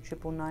if there is a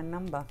 999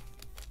 number.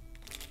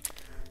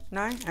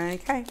 No?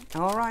 Okay.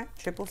 All right.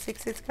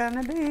 666 it's going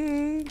to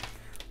be.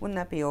 Wouldn't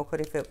that be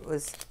awkward if it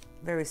was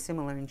very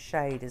similar in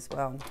shade as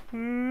well?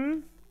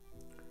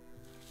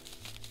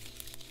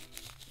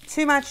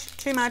 Too much,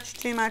 too much,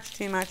 too much,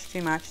 too much,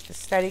 too much. The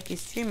static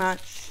is too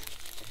much.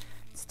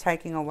 It's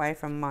taking away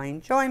from my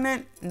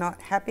enjoyment.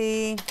 Not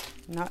happy.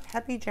 Not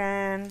happy,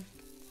 Jan.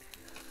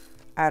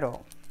 At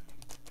all.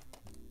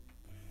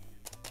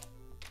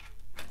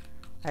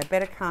 They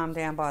better calm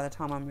down by the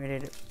time I'm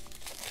ready to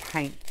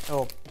paint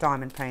or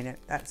diamond paint it.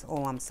 That's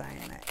all I'm saying,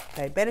 mate.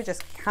 They better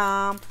just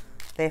calm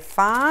their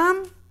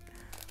farm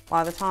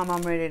by the time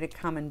I'm ready to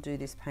come and do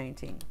this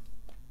painting.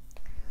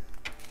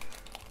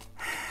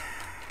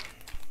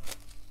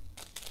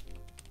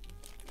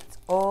 That's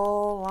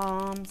all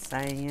I'm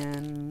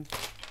saying.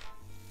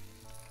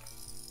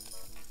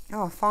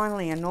 Oh,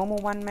 finally a normal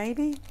one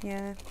maybe?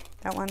 Yeah,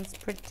 that one's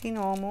pretty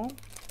normal.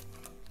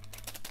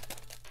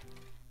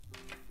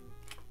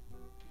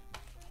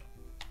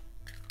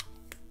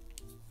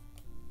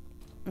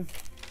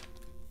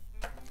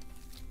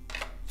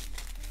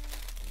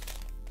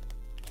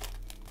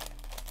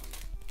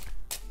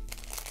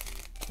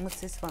 What's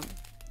this one?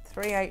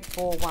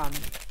 3841.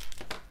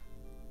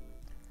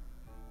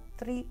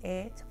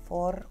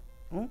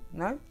 3841.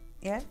 No,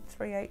 yeah,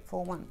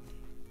 3841.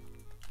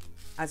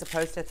 As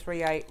opposed to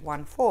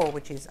 3814,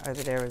 which is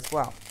over there as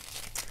well.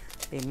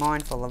 Be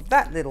mindful of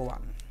that little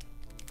one.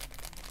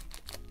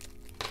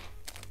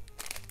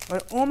 Well,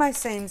 it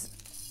almost seems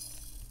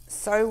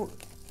so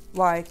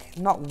like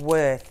not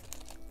worth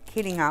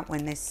kitting up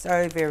when there's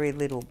so very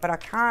little, but I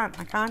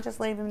can't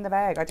just leave them in the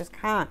bag. I just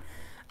can't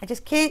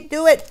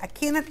do it. I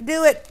cannot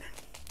do it.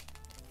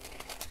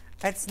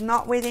 It's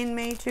not within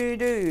me to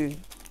do.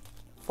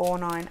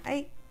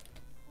 498.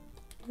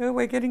 Oh,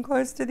 we're getting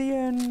close to the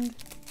end.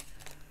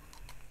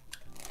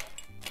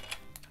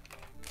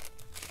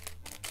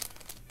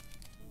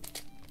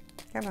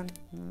 Come on.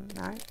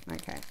 No?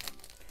 Okay.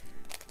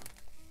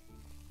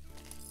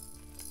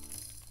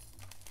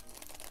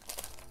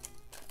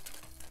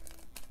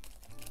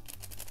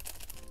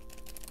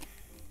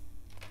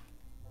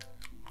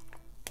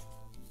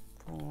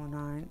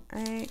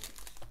 Eight.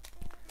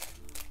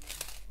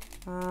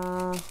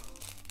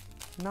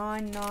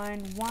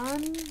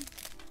 991.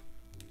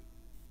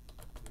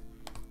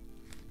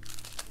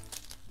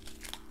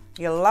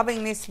 You're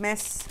loving this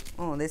mess.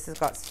 Oh, this has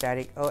got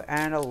static. Oh,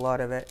 and a lot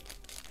of it.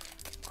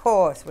 Of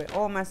course, we're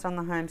almost on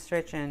the home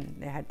stretch and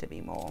there had to be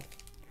more.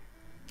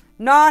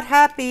 Not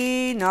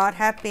happy, not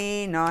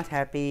happy, not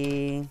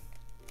happy.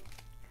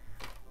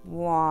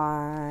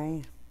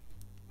 Why?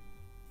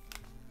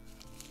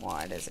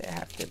 Why does it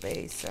have to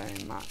be so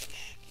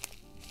much?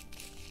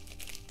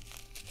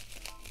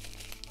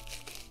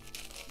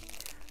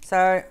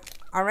 So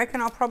I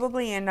reckon I'll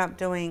probably end up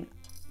doing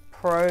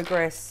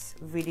progress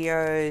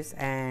videos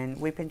and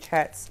whip and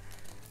chats.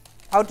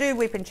 I'll do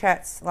whip and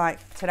chats,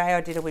 like today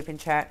I did a whip and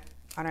chat.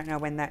 I don't know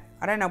when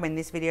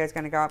this video is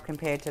going to go up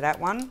compared to that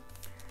one.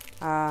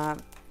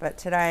 But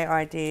today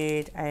I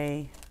did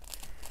a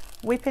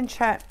whip and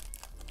chat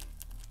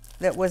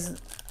that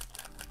was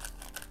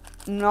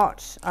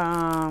not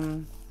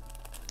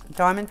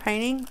diamond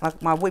painting.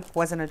 Like my whip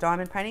wasn't a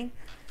diamond painting,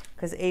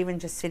 because even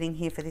just sitting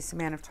here for this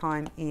amount of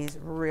time is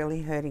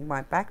really hurting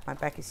my back. My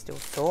back is still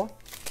sore.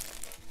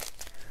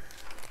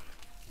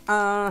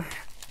 However,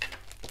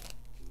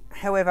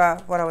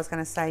 what I was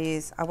going to say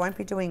is I won't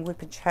be doing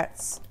whip and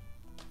chats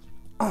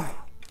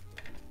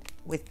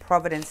with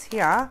Providence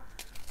here,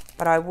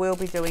 but I will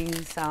be doing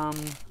some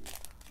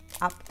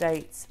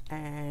updates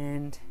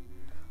and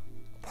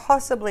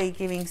possibly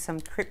giving some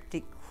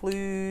cryptic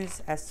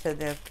clues as to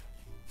the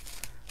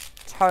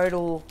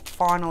total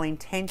final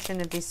intention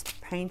of this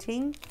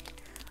painting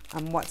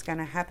and what's going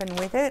to happen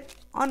with it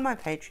on my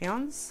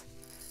Patreon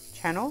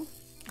channel,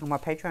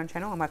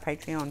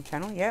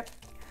 yep.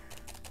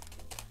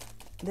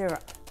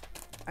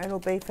 It'll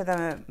be for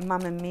the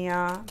Mamma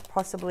Mia,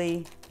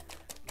 possibly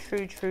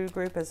True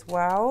group as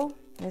well.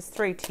 There's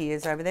 3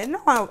 tiers over there.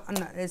 No,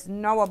 there's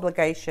no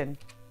obligation.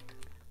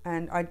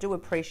 And I do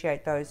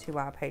appreciate those who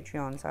are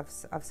Patreons. I've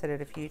said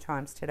it a few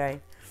times today.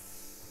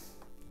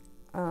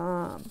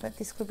 But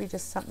this could be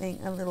just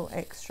something a little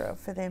extra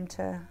for them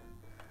to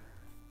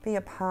be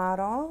a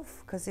part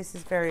of, because this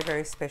is very,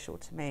 very special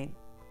to me,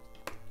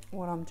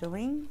 what I'm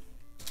doing.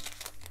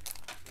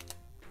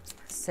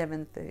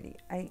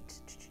 738.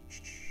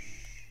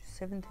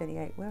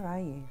 738, where are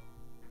you?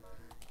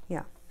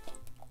 Yeah.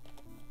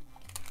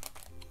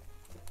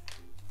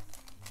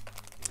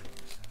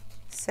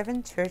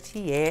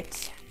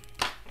 738.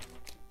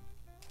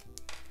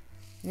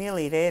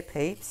 Nearly there,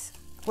 peeps.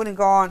 Would have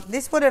gone,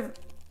 this would have,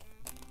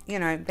 you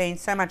know, been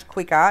so much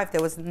quicker if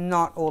there was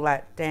not all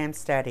that damn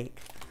static.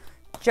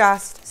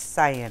 Just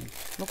saying.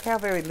 Look how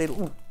very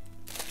little, ooh,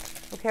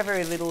 look how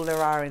very little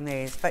there are in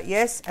these. But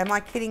yes, am I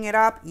kidding it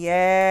up?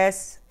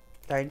 Yes.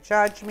 Don't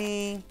judge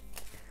me.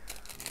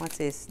 What's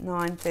this?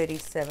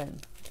 937.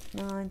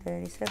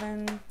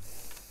 937.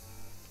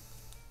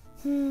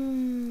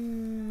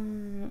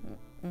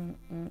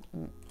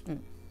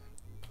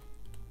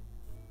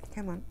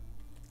 Come on.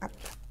 Up.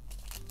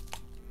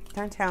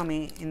 Don't tell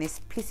me in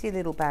this pissy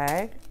little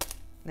bag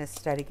there's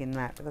static in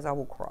that, because I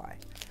will cry.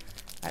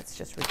 That's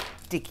just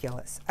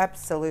ridiculous.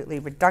 Absolutely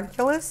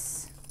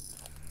ridiculous.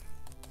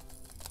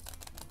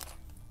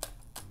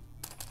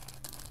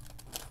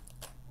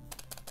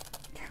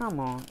 Come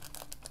on.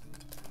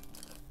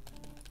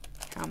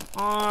 Come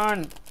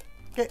on.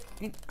 Get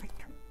in.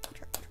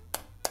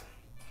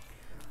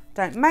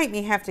 Don't make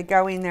me have to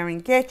go in there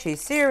and get you,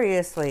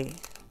 seriously.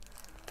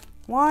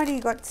 Why do you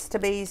got to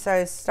be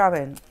so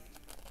stubborn?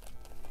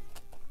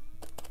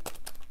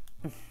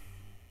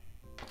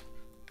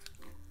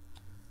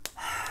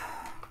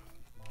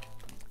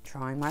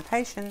 Trying my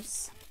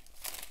patience.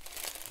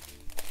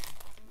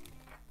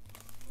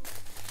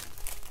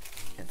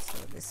 Let's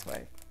do it this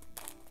way.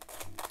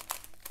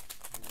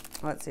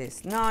 What's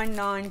this?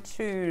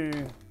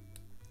 992.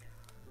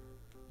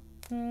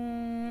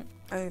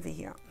 Over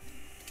here.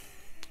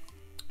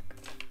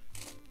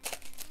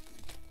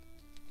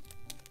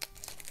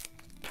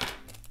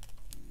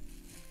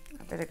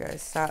 I better go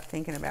start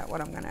thinking about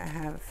what I'm going to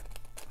have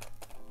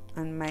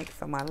and make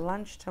for my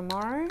lunch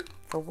tomorrow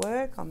for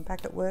work. I'm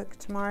back at work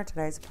tomorrow.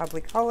 Today's a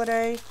public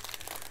holiday.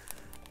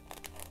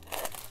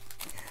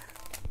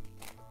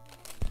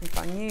 If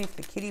I knew if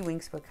the kitty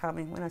winks were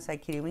coming, when I say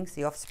kitty winks,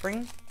 the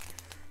offspring,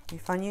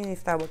 if I knew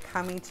if they were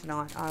coming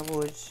tonight, I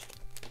would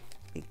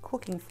be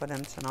cooking for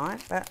them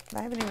tonight, but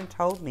they haven't even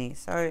told me.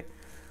 So,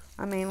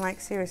 I mean,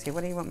 like, seriously,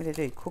 what do you want me to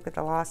do? Cook at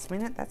the last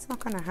minute? That's not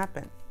going to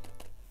happen.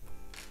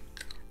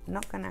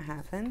 Not going to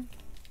happen.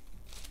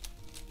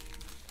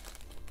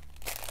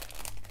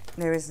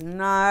 There is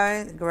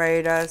no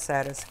greater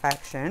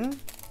satisfaction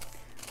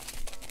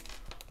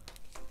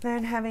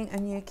than having a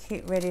new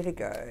kit ready to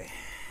go.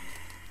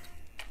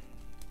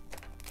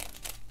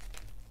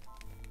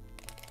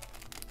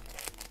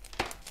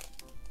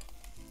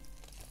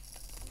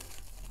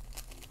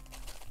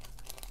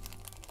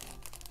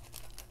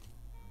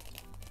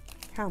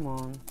 Come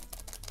on.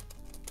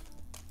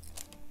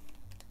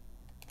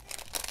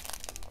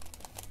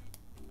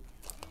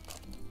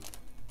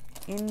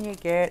 In you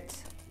get.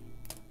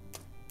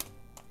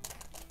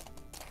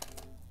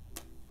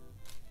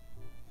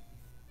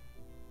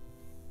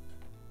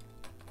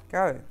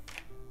 Go.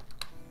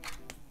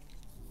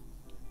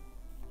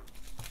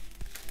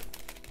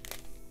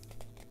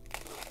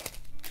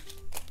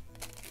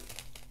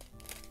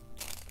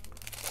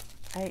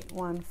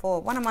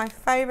 $814. One of my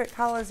favorite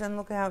colors, and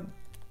look how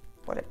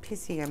what a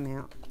pissy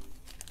amount.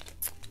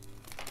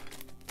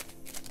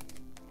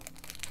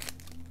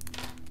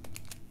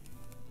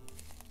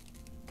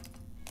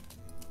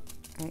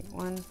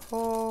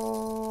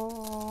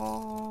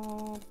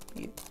 $814.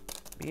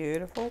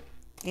 Beautiful.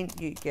 In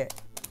you get.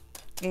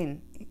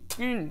 In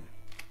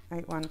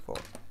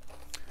 814.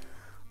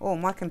 Oh,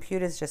 my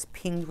computer's just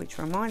pinged, which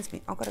reminds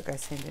me I've got to go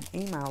send an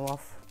email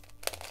off.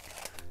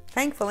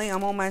 Thankfully,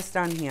 I'm almost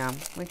done here,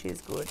 which is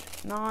good.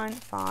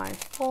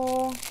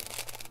 954.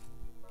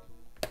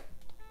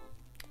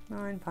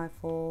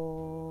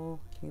 954.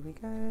 Here we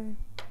go.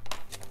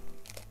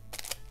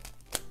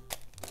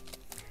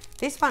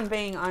 This one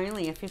being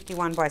only a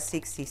 51 by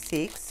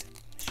 66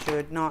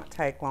 should not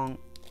take long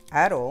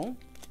at all.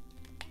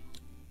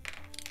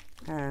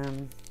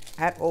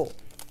 At all.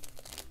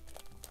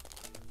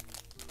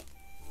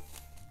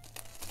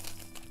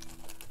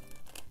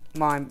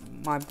 My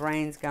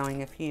brain's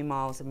going a few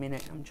miles a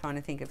minute. I'm trying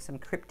to think of some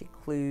cryptic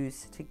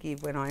clues to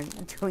give when I'm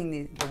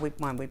doing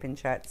my whipping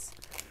chats.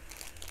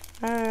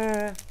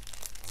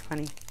 It's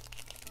funny.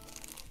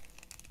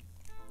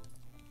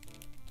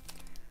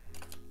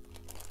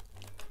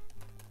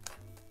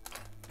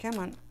 Come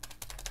on.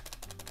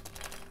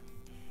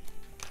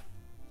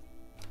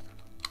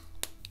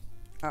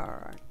 All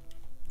right.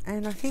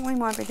 And I think we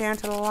might be down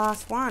to the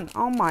last one.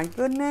 Oh my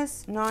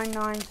goodness.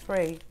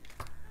 993.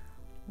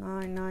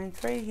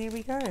 993. Here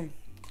we go.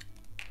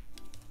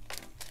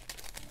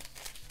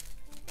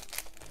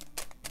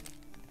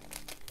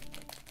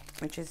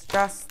 Which is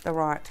just the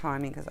right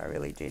timing because I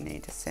really do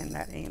need to send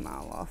that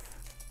email off.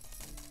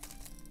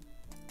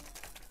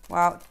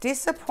 Well,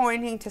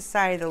 disappointing to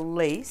say the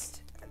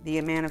least, the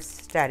amount of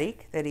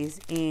static that is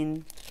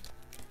in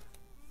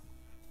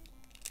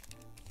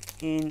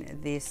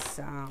this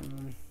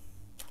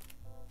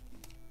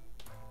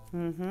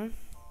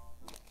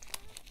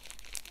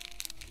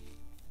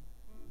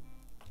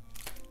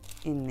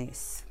in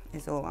this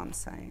is all I'm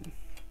saying.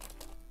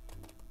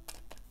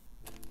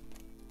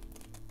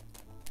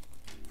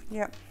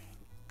 Yep.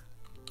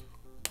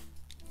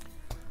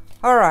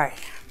 All right,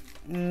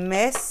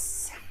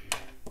 mess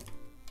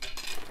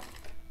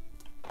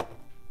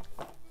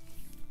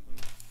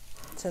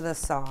to the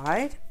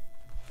side.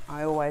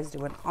 I always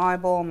do an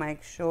eyeball,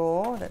 make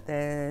sure that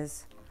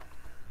there's,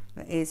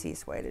 the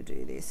easiest way to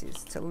do this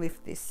is to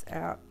lift this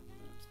out.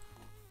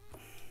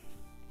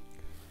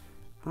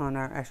 Oh no,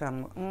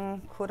 actually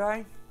could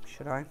I?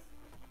 Should I?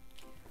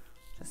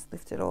 Just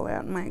lift it all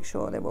out and make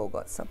sure they've all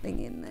got something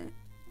in there.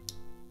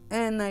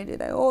 And they do,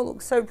 they all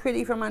look so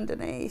pretty from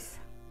underneath.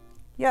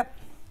 Yep.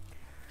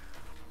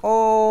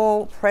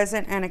 All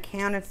present and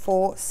accounted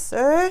for,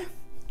 sir.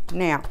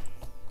 Now,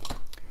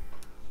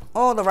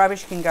 all the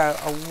rubbish can go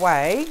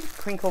away.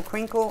 Crinkle,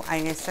 crinkle,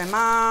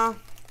 ASMR.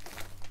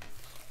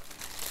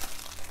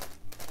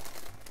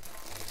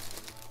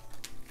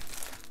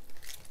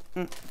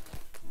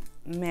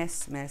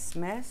 Mess, mess,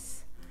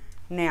 mess.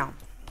 Now,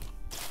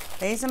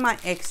 these are my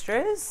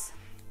extras.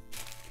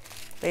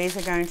 These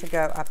are going to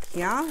go up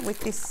here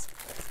with this.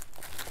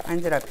 I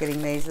ended up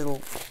getting these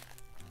little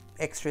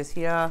extras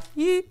here.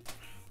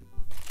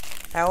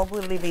 They'll be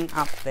living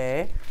up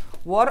there.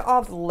 What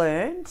I've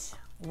learned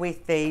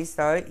with these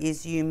though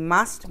is you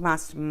must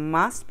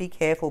be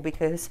careful,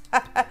 because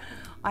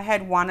I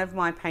had one of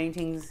my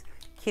paintings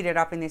kitted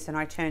up in this and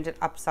I turned it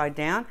upside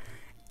down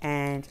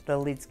and the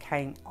lids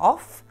came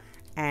off,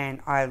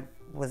 and I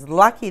was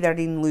lucky that I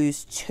didn't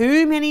lose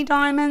too many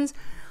diamonds.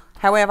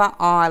 However,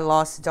 I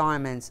lost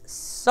diamonds.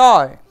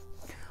 So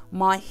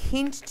my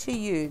hint to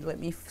you, let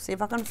me see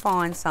if I can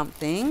find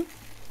something,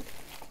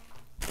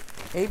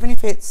 even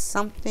if it's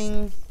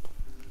something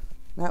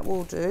that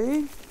will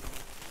do.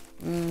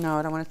 No,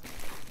 I don't want to.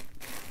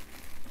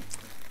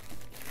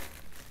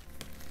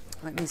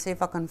 Let me see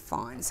if I can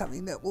find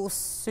something that will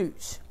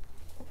suit.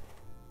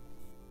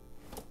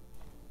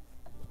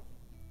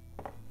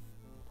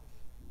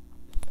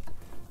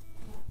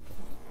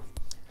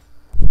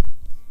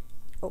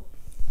 Oh,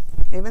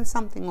 even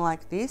something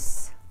like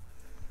this.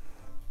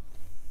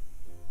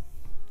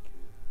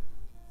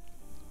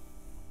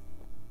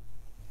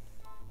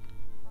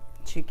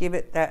 To give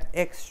it that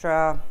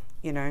extra,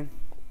 you know,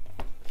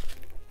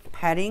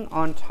 padding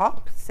on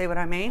top, see what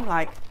I mean,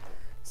 like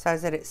so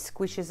that it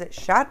squishes it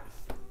shut.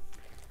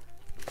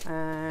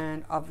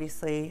 And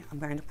obviously I'm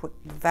going to put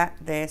that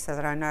there so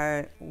that I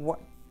know what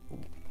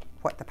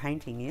the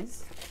painting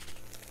is.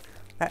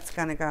 That's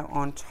going to go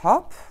on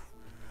top.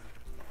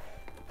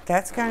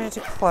 That's going to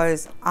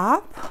close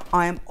up.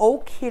 I am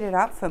all kitted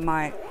up for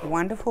my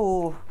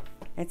wonderful,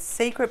 it's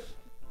secret,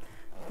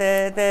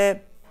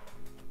 the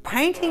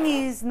painting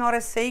is not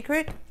a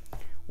secret.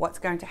 What's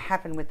going to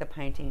happen with the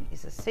painting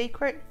is a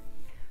secret.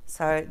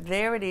 So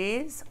there it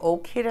is, all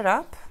kitted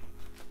up.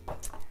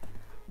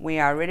 We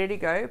are ready to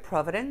go.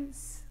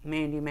 Providence,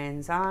 Mandie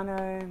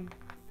Manzano.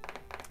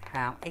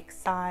 How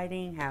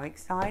exciting, how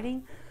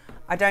exciting.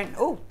 I don't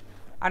know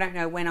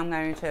when I'm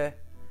going to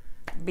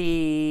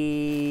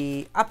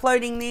be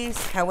uploading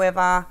this.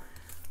 However,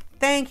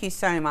 thank you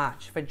so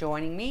much for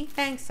joining me.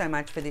 Thanks so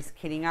much for this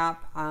kitting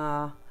up.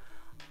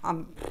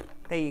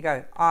 There you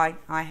go. I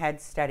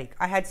had static.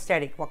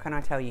 What can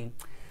I tell you?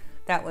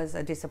 That was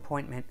a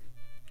disappointment.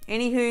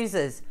 Any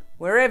hoosers,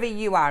 wherever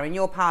you are in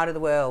your part of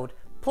the world,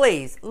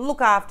 please look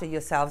after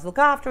yourselves, look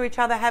after each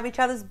other, have each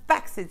other's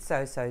backs. It's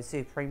so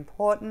super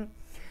important.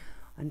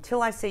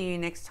 Until I see you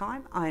next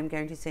time, I am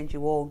going to send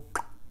you all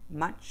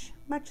much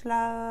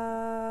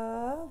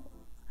love.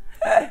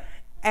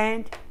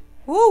 And,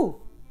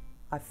 woo,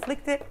 I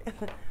flicked it.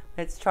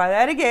 Let's try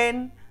that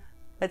again.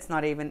 Let's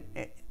not even,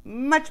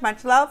 much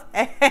love.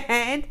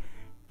 And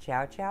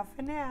ciao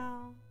for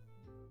now.